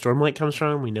that's where Stormlight comes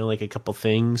from. We know, a couple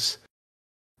things.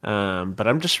 But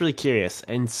I'm just really curious.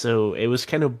 And so it was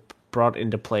kind of brought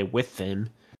into play with them.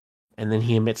 And then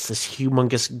he emits this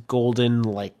humongous golden,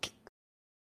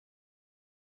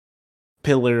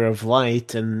 pillar of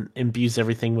light and imbues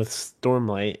everything with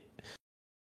Stormlight.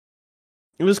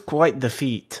 It was quite the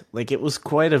feat. It was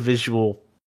quite a visual,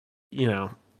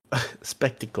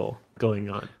 spectacle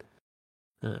going on.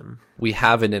 We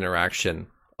have an interaction,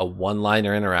 a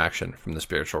one-liner interaction from the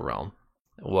spiritual realm.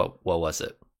 What was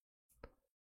it?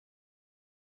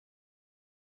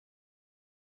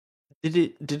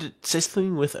 Did it say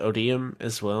something with Odium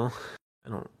as well?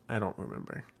 I don't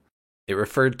remember. It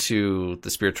referred to the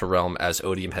spiritual realm as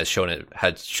Odium had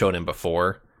shown him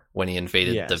before when he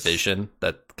invaded the vision.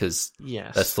 Because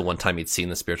that's the one time he'd seen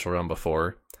the spiritual realm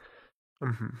before.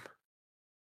 Mm-hmm.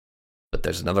 But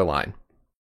there's another line.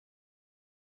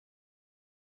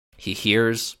 He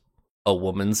hears a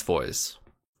woman's voice,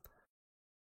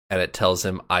 and it tells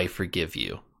him, "I forgive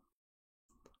you."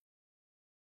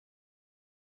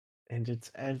 And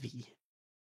it's Evie.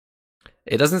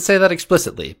 It doesn't say that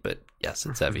explicitly, but yes,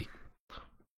 it's Evie.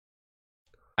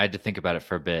 I had to think about it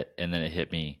for a bit, and then it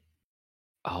hit me.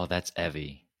 Oh, that's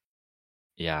Evie.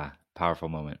 Yeah, powerful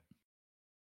moment.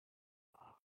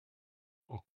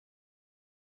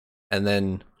 And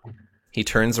then he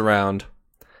turns around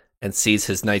and sees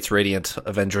his Knights Radiant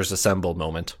Avengers Assemble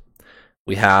moment.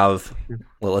 We have,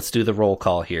 well, let's do the roll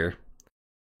call here.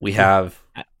 We have.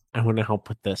 I want to help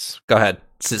with this. Go ahead.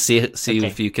 See Okay.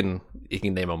 if you can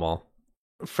name them all.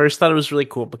 First, thought it was really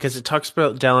cool because it talks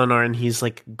about Dalinar and he's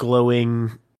like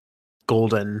glowing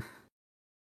golden,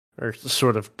 or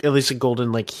sort of at least a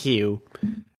golden like hue,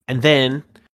 and then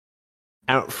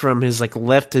out from his like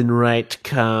left and right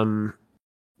come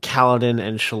Kaladin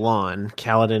and Shallan.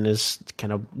 Kaladin is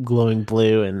kind of glowing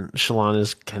blue, and Shallan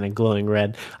is kind of glowing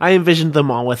red. I envisioned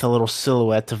them all with a little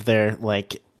silhouette of their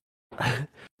like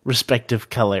respective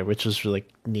color, which was really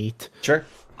neat. Sure.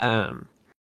 And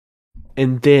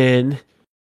then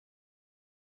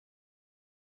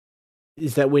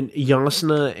is that when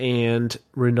Yasna and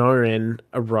Renarin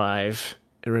arrive,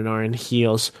 and Renarin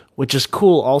heals, which is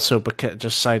cool also because,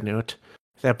 just side note,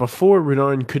 that before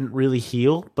Renarin couldn't really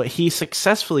heal, but he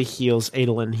successfully heals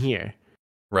Adolin here.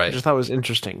 Right. I just thought it was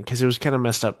interesting because it was kind of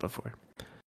messed up before.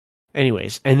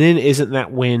 Anyways, and then isn't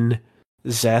that when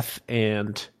Zeth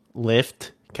and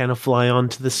Lift kind of fly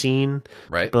onto the scene?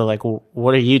 Right. But like, well,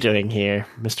 what are you doing here,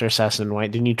 Mr. Assassin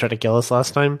White? Didn't you try to kill us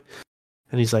last time?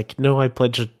 And he's like, no, I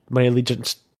pledged my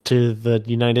allegiance to the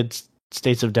United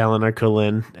States of Dalinar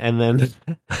Kholin. And then,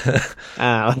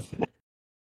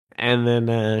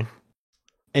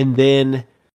 and then,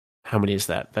 how many is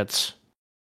that? That's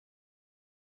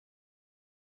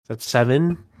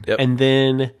 7. Yep. And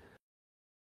then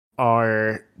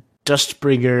our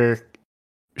Dustbringer,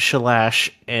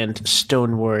 Shalash, and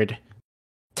Stoneward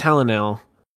Talonel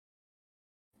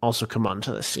also come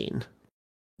onto the scene.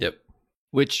 Yep.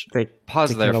 Which, They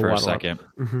pause there for a second.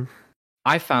 Mm-hmm.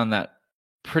 I found that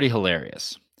pretty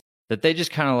hilarious. That they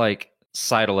just kind of like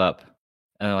sidle up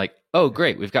and they're like, oh,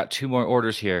 great, we've got 2 more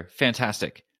orders here.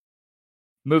 Fantastic.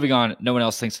 Moving on, no one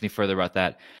else thinks any further about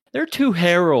that. There are 2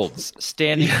 heralds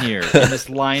standing here in this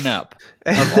lineup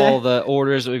of all the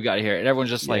orders that we've got here. And everyone's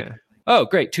just like, oh,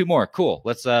 great, 2 more. Cool.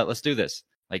 Let's do this.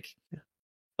 Like,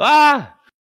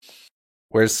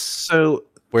 Where's our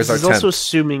This is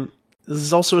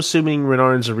 10th? Also assuming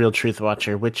Renarin's a real truth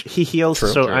watcher, which he heals, True.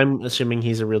 so I'm assuming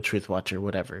he's a real truth watcher,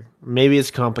 whatever. Maybe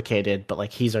it's complicated, but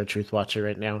like he's our truth watcher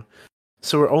right now.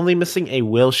 So we're only missing a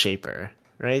will shaper,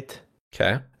 right?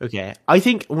 Okay. I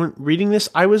think when reading this,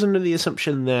 I was under the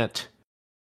assumption that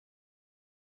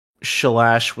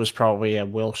Shalash was probably a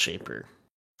will shaper.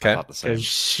 I thought the same. Because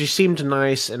she seemed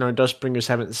nice, and our Dustbringers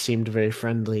haven't seemed very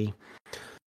friendly.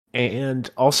 And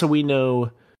also we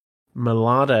know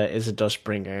Malada is a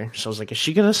Dustbringer, so I was like, is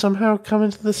she gonna somehow come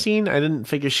into the scene? I didn't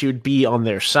figure she would be on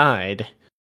their side.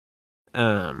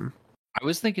 I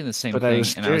was thinking the same But I thing,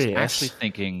 was and I was curious. actually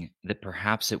thinking that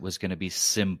perhaps it was going to be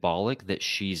symbolic that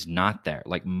she's not there.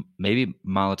 Like maybe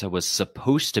Malata was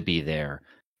supposed to be there,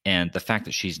 and the fact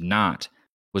that she's not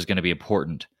was going to be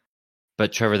important.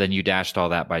 But Trevor, then you dashed all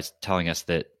that by telling us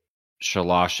that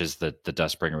Shalash is the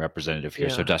Dustbringer representative here,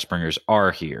 so Yeah. Dustbringers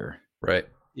are here. Right.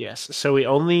 Yes, so we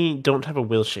only don't have a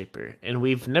will shaper, and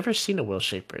we've never seen a will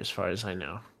shaper as far as I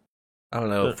know. I don't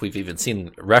know if we've even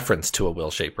seen reference to a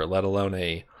will shaper, let alone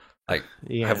a like.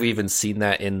 Yeah. Have we even seen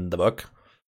that in the book?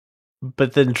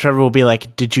 But then Trevor will be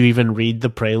like, did you even read the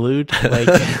prelude?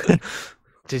 Like,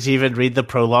 did you even read the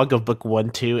prologue of book 1,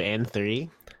 2, and 3?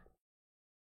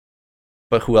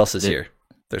 But who else is here?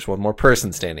 There's one more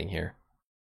person standing here.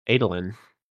 Adolin.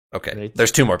 Okay. Right.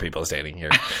 There's 2 more people standing here.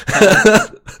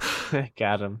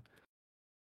 Got him.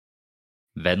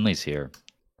 Venli's here.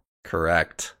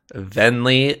 Correct.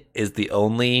 Venli is the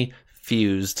only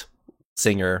fused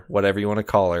singer, whatever you want to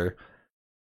call her,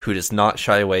 who does not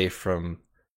shy away from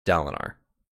Dalinar.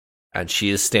 And she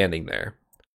is standing there.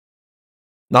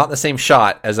 Not in the same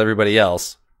shot as everybody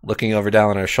else, looking over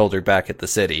Dalinar's shoulder back at the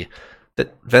city.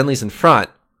 That Venli's in front,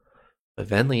 but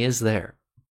Venli is there.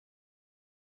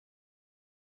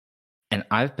 And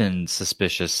I've been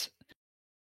suspicious.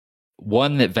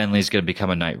 One, that Venli's going to become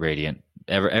a Knight Radiant.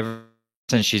 Ever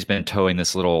since she's been towing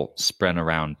this little spren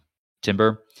around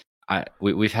Timber,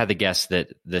 we've had the guess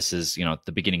that this is,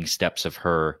 the beginning steps of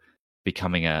her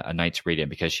becoming a Knight's Radiant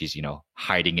because she's,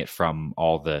 hiding it from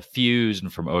all the fuse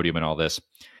and from Odium and all this.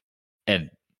 And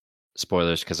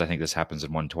spoilers, because I think this happens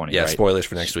in 120. Yeah, right? spoilers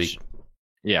for next week.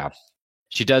 Yeah.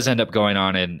 She does end up going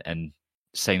on and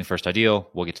saying the first ideal.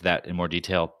 We'll get to that in more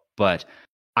detail. But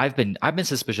I've been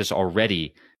suspicious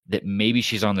already that maybe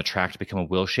she's on the track to become a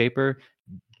will shaper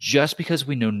just because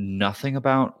we know nothing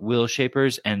about will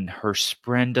shapers and her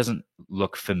spren doesn't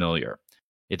look familiar.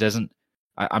 It doesn't.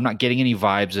 I'm not getting any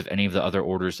vibes of any of the other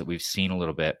orders that we've seen a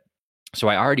little bit. So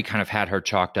I already kind of had her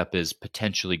chalked up as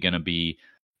potentially going to be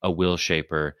a will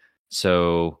shaper.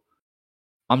 So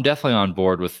I'm definitely on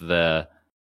board with the,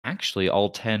 actually all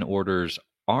 10 orders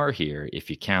are here if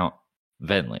you count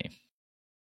Venli.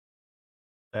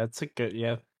 That's a good,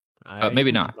 yeah.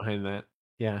 Maybe can not. get behind that.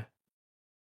 Yeah.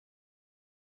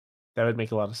 That would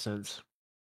make a lot of sense.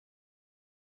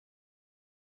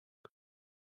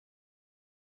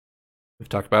 We've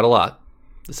talked about a lot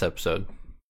this episode.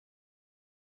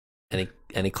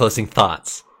 Any closing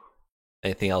thoughts?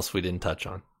 Anything else we didn't touch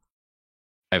on?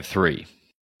 I have three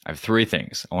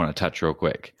things I want to touch real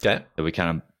quick. Okay. That we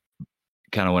kind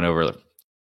of went over.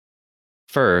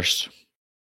 First,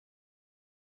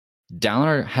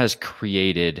 Dalinar has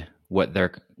created what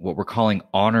we're calling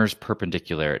Honor's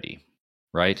perpendicularity,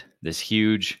 right? This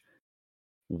huge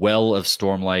well of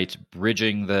stormlight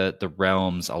bridging the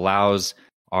realms allows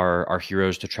our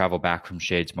heroes to travel back from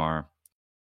Shadesmar.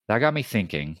 That got me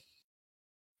thinking.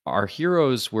 Our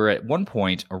heroes were at one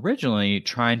point originally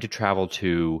trying to travel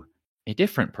to a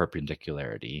different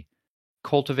perpendicularity,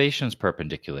 Cultivation's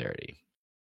perpendicularity.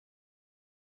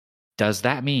 Does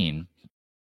that mean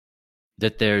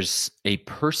that there's a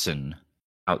person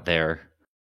out there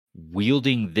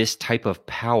wielding this type of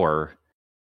power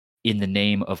in the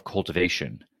name of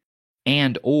cultivation?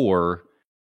 And or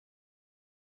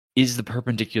is the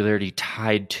perpendicularity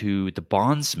tied to the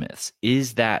bondsmiths?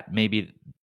 Is that maybe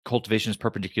cultivation's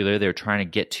perpendicular they're trying to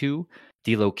get to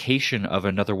the location of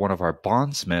another one of our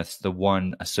bondsmiths, the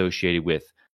one associated with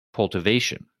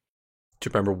cultivation? Do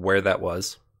you remember where that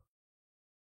was?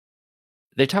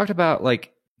 They talked about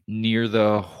like near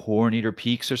the Horn-Eater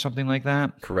Peaks or something like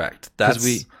that. Correct.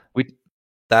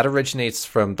 That originates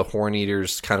from the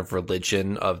Horn-Eaters' kind of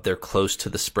religion of they're close to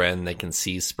the Spren, they can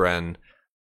see Spren.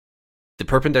 The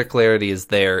perpendicularity is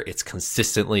there, it's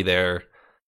consistently there,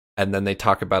 and then they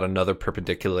talk about another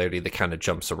perpendicularity that kind of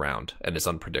jumps around and is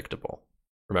unpredictable.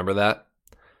 Remember that?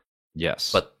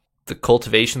 Yes. But the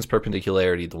cultivation's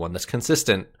perpendicularity, the one that's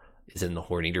consistent, is in the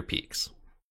Horn-Eater Peaks.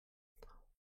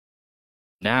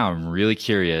 Now I'm really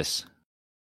curious,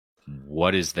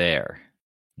 what is there?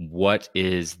 What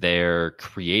is there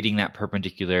creating that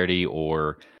perpendicularity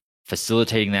or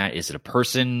facilitating that? Is it a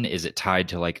person? Is it tied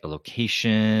to like a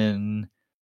location?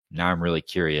 Now I'm really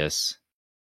curious.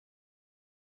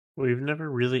 We've never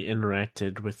really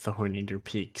interacted with the Horn-Eater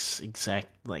Peaks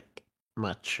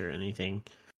much or anything.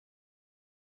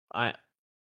 It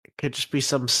could just be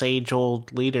some sage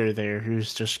old leader there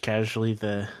who's just casually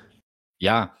the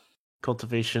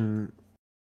cultivation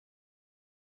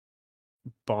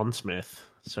bondsmith.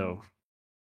 So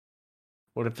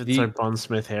what if it's our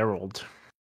bondsmith herald?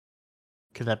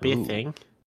 Could that be a thing?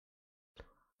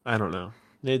 I don't know.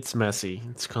 It's messy.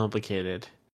 It's complicated.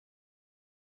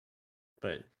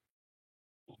 But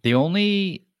the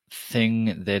only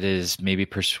thing that is maybe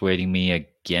persuading me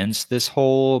against this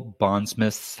whole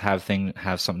bondsmiths have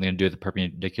something to do with the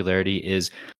perpendicularity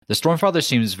is the Stormfather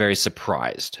seems very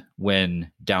surprised when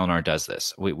Dalinar does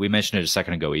this. We mentioned it a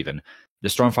second ago even. The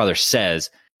Stormfather says,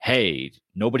 hey,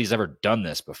 nobody's ever done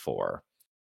this before.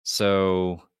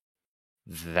 So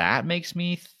that makes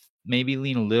me maybe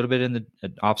lean a little bit in the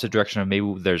opposite direction of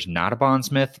maybe there's not a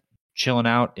bondsmith chilling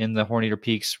out in the Horn-Eater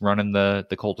Peaks running the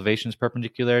cultivation's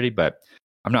perpendicularity, but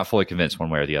I'm not fully convinced one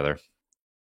way or the other.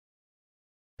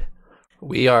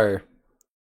 We are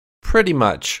pretty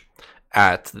much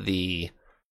at the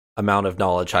amount of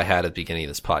knowledge I had at the beginning of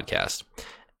this podcast.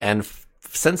 And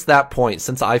since that point,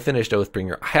 since I finished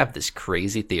Oathbringer, I have this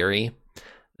crazy theory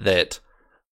that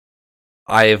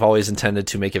I have always intended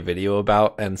to make a video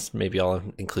about, and maybe I'll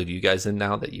include you guys in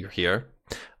now that you're here.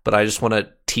 But I just want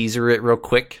to teaser it real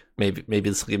quick. Maybe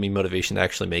this will give me motivation to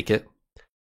actually make it.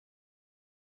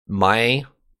 My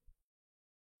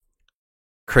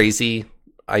crazy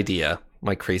idea,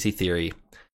 my crazy theory,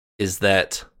 is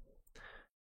that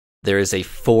there is a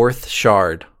fourth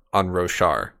shard on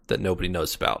Roshar that nobody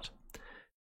knows about.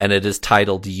 And it is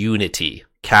titled Unity.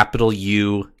 Capital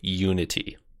U,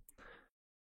 Unity.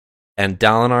 And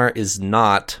Dalinar is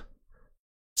not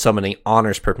summoning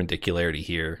Honor's perpendicularity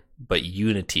here, but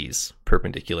Unity's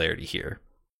perpendicularity here.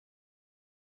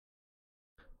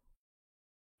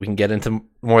 We can get into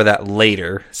more of that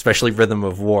later, especially Rhythm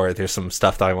of War. There's some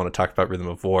stuff that I want to talk about Rhythm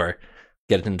of War.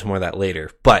 Get into more of that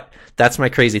later. But that's my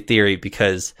crazy theory,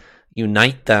 because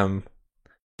unite them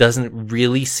doesn't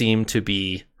really seem to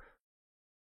be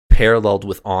paralleled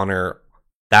with Honor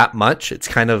that much. It's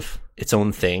kind of its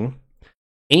own thing.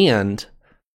 And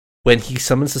when he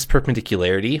summons this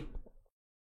perpendicularity,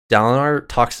 Dalinar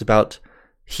talks about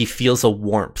he feels a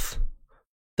warmth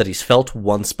that he's felt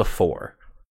once before.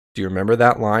 Do you remember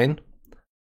that line?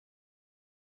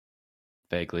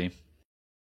 Vaguely.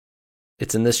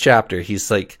 It's in this chapter. He's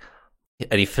like,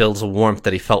 and he feels a warmth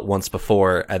that he felt once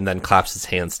before, and then claps his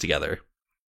hands together.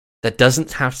 That doesn't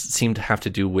seem to have to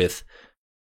do with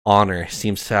honor.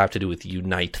 Seems to have to do with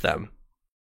unite them.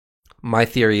 My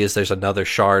theory is there's another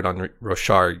shard on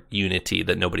Roshar Unity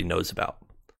that nobody knows about.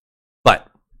 But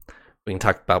we can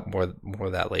talk about more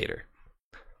of that later.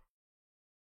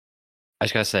 I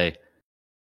just gotta say,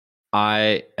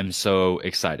 I am so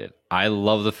excited. I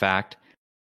love the fact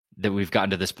that we've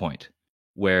gotten to this point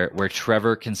where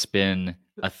Trevor can spin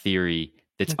a theory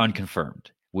that's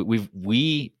unconfirmed.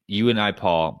 You and I,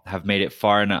 Paul, have made it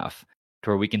far enough to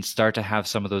where we can start to have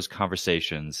some of those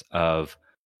conversations of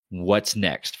what's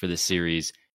next for this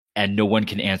series, and no one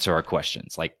can answer our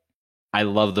questions. Like, I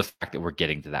love the fact that we're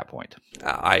getting to that point.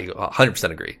 I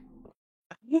 100% agree.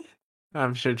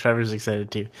 I'm sure Trevor's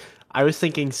excited too. I was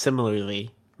thinking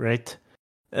similarly, right?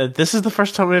 This is the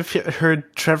first time I've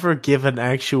heard Trevor give an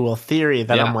actual theory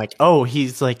that I'm like, oh,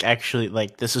 he's like actually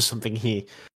like this is something he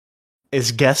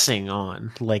is guessing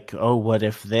on. Like, oh, what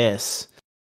if this?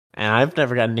 And I've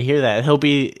never gotten to hear that.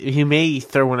 He may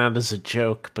throw one out as a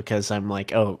joke because I'm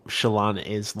like, oh, Shallan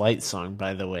is Light Song,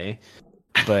 by the way.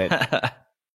 But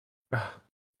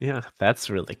yeah, that's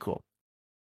really cool.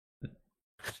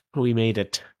 We made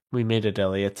it. We made it,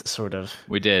 Elliot. Sort of.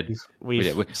 We did. We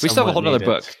did. We still have a whole other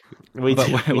book. We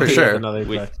do. For sure. Another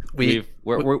book. We're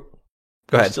Go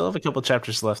ahead. We still have a couple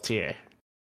chapters left here.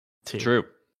 Too. True.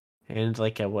 And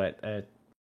like yeah.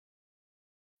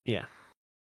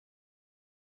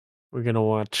 We're gonna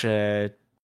watch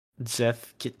Zeth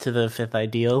get to the 5th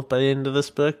ideal by the end of this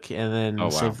book, and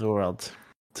then save the world.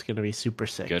 It's gonna be super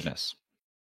sick. Goodness.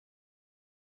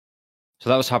 So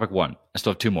that was topic 1. I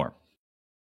still have 2 more.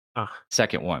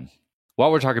 Second one.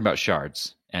 While we're talking about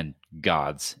shards and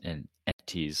gods and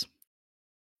entities,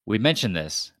 we mentioned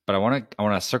this, but I want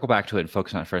to circle back to it and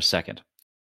focus on it for a second.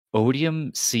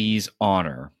 Odium sees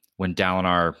honor when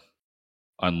Dalinar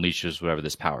unleashes whatever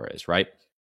this power is, right?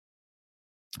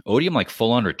 Odium like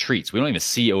full on retreats. We don't even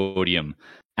see Odium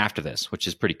after this, which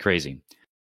is pretty crazy.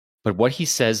 But what he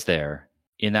says there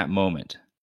in that moment,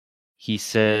 he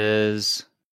says,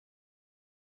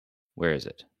 where is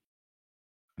it?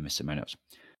 I missed it in my notes.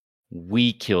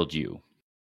 We killed you.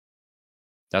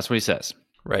 That's what he says.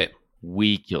 Right.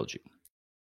 We killed you.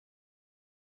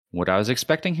 What I was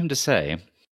expecting him to say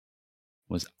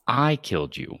was, I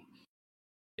killed you.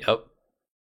 Yep.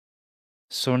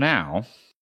 So now,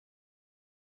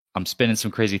 I'm spinning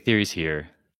some crazy theories here.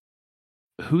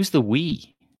 Who's the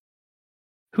we?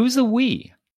 Who's the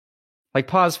we? Like,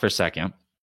 pause for a second.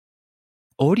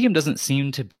 Odium doesn't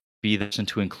seem to be the person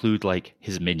to include, like,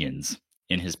 his minions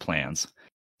in his plans.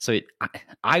 So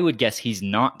I would guess he's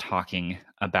not talking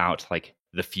about, like,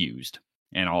 the fused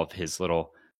and all of his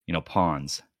little,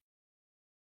 pawns.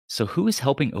 So who is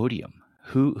helping Odium?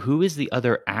 Who is the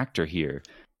other actor here?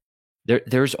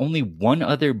 There's only one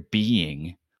other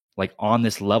being, like, on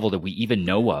this level that we even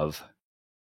know of,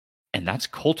 and that's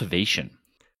cultivation.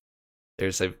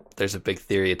 There's a big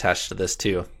theory attached to this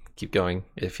too. Keep going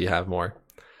if you have more.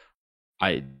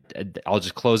 I'll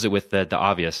just close it with the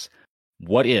obvious.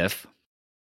 What if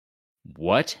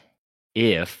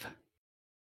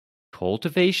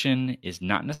cultivation is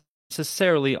not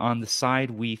necessarily on the side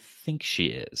we think she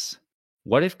is?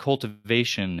 What if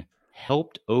cultivation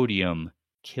helped Odium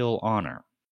kill honor?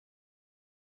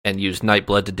 And use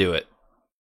Nightblood to do it.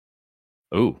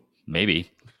 Oh,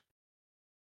 maybe.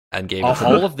 And gave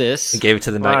all of this. And gave it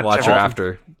to the Night Watcher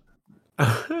after.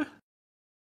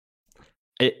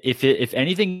 If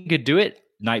anything could do it,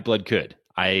 Nightblood could.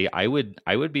 I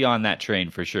would be on that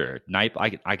train for sure.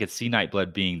 I could see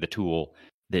Nightblood being the tool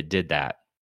that did that.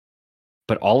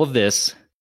 But all of this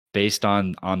based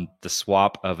on the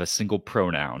swap of a single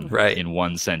pronoun in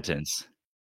one sentence.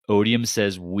 Odium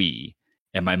says we,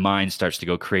 and my mind starts to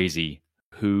go crazy.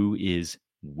 Who is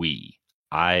we?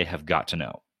 I have got to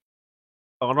know.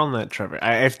 On that, Trevor,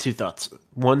 I have 2 thoughts.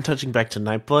 One, touching back to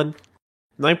Nightblood.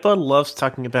 Nightblood loves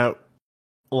talking about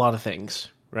a lot of things,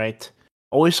 right?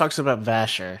 Always talks about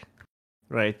Vasher,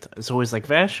 right? It's always like,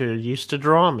 Vasher used to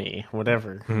draw me,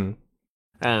 whatever. Mm-hmm.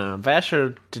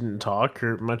 Vasher didn't talk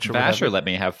or much. Or Vasher whatever. let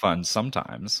me have fun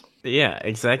sometimes. Yeah,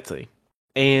 exactly.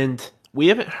 And we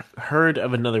haven't heard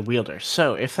of another wielder.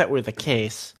 So if that were the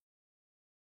case,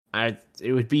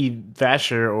 it would be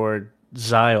Vasher or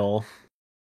Zyle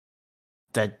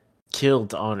that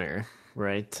killed Honor,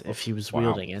 right? If he was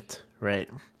wielding it, right?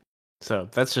 So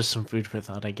that's just some food for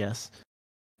thought, I guess.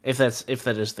 If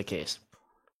that is the case.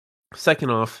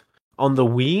 Second off, on the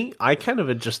Wii, I kind of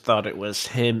had just thought it was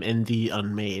him and the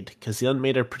Unmade, because the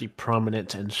Unmade are pretty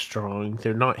prominent and strong.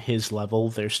 They're not his level,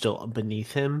 they're still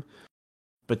beneath him.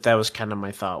 But that was kind of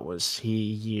my thought, was he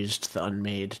used the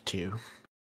Unmade to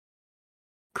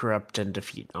corrupt and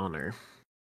defeat Honor.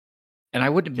 And I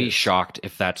wouldn't be Yes. shocked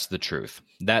if that's the truth.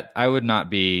 That I would not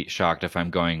be shocked if I'm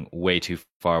going way too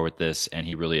far with this, and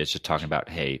he really is just talking about,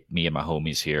 hey, me and my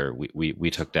homies here,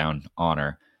 we took down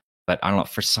Honor. But I don't know,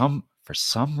 for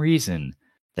some reason,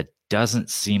 that doesn't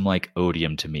seem like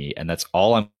Odium to me, and that's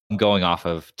all I'm going off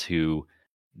of to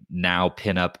now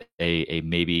pin up a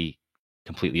maybe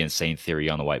completely insane theory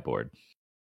on the whiteboard.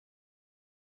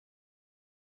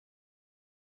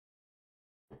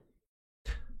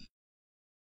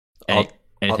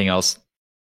 Anything else?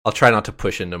 I'll try not to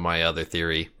push into my other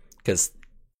theory, because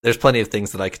there's plenty of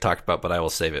things that I could talk about, but I will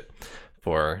save it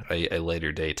for a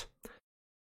later date.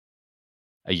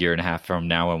 A year and a half from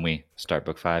now when we start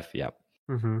book 5? Yep.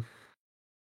 Mm-hmm.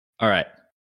 All right.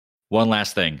 One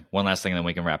last thing, and then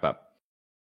we can wrap up.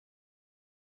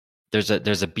 There's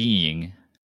a being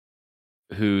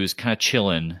who's kind of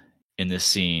chilling in this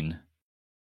scene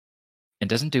and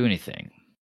doesn't do anything.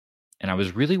 And I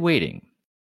was really waiting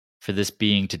for this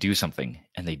being to do something,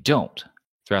 and they don't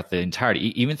throughout the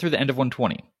entirety, even through the end of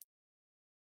 120.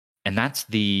 And that's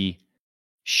the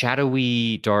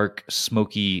shadowy, dark,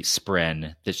 smoky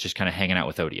spren that's just kind of hanging out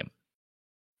with Odium.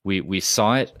 We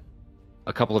saw it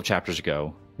a couple of chapters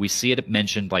ago. We see it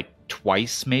mentioned like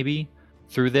twice maybe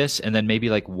through this, and then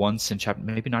maybe like once in chapter,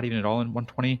 maybe not even at all in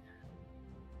 120.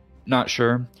 Not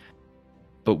sure.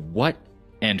 But what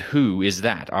and who is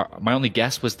that? My only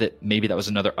guess was that maybe that was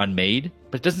another Unmade,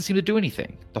 but it doesn't seem to do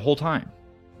anything the whole time.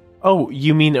 Oh,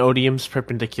 you mean Odium's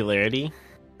perpendicularity?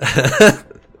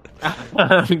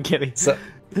 I'm kidding.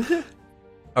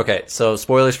 Okay, so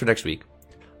spoilers for next week.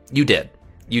 You did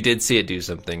see it do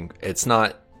something. It's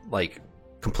not like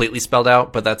completely spelled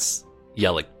out, but that's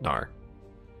Yelignar.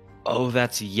 Oh,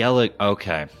 that's Yellig.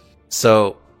 Okay.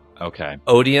 So Okay.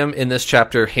 Odium in this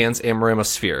chapter hands Amaram a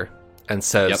sphere and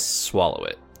says, Yep. swallow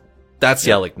it. That's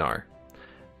Yep. Yelignar.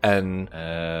 And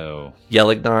Oh.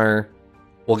 Yelignar,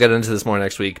 we'll get into this more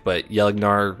next week, but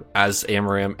Yelignar, as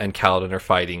Amaram and Kaladin are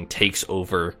fighting, takes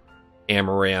over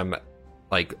Amaram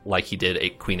like he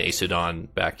did Queen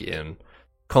Aesudan back in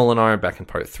Kholinar, back in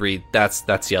part 3. That's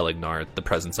Yelignar, the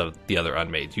presence of the other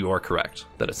Unmade. You are correct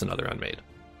that it's another Unmade.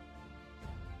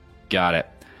 Got it.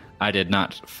 I did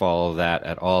not follow that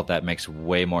at all. That makes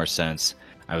way more sense.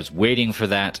 I was waiting for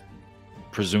that,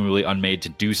 presumably Unmade, to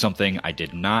do something. I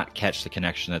did not catch the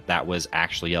connection that was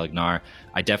actually Yelignar.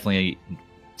 I definitely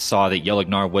saw that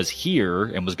Yelignar was here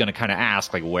and was going to kind of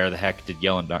ask, like, where the heck did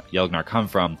Yelignar come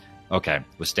from? Okay,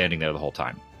 was standing there the whole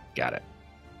time. Got it.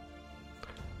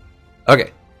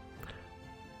 Okay.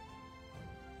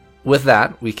 With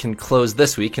that, we can close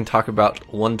this week and talk about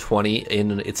 120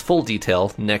 in its full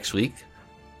detail next week.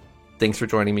 Thanks for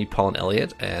joining me, Paul and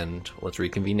Elliot, and let's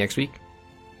reconvene next week.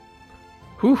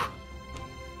 Whew.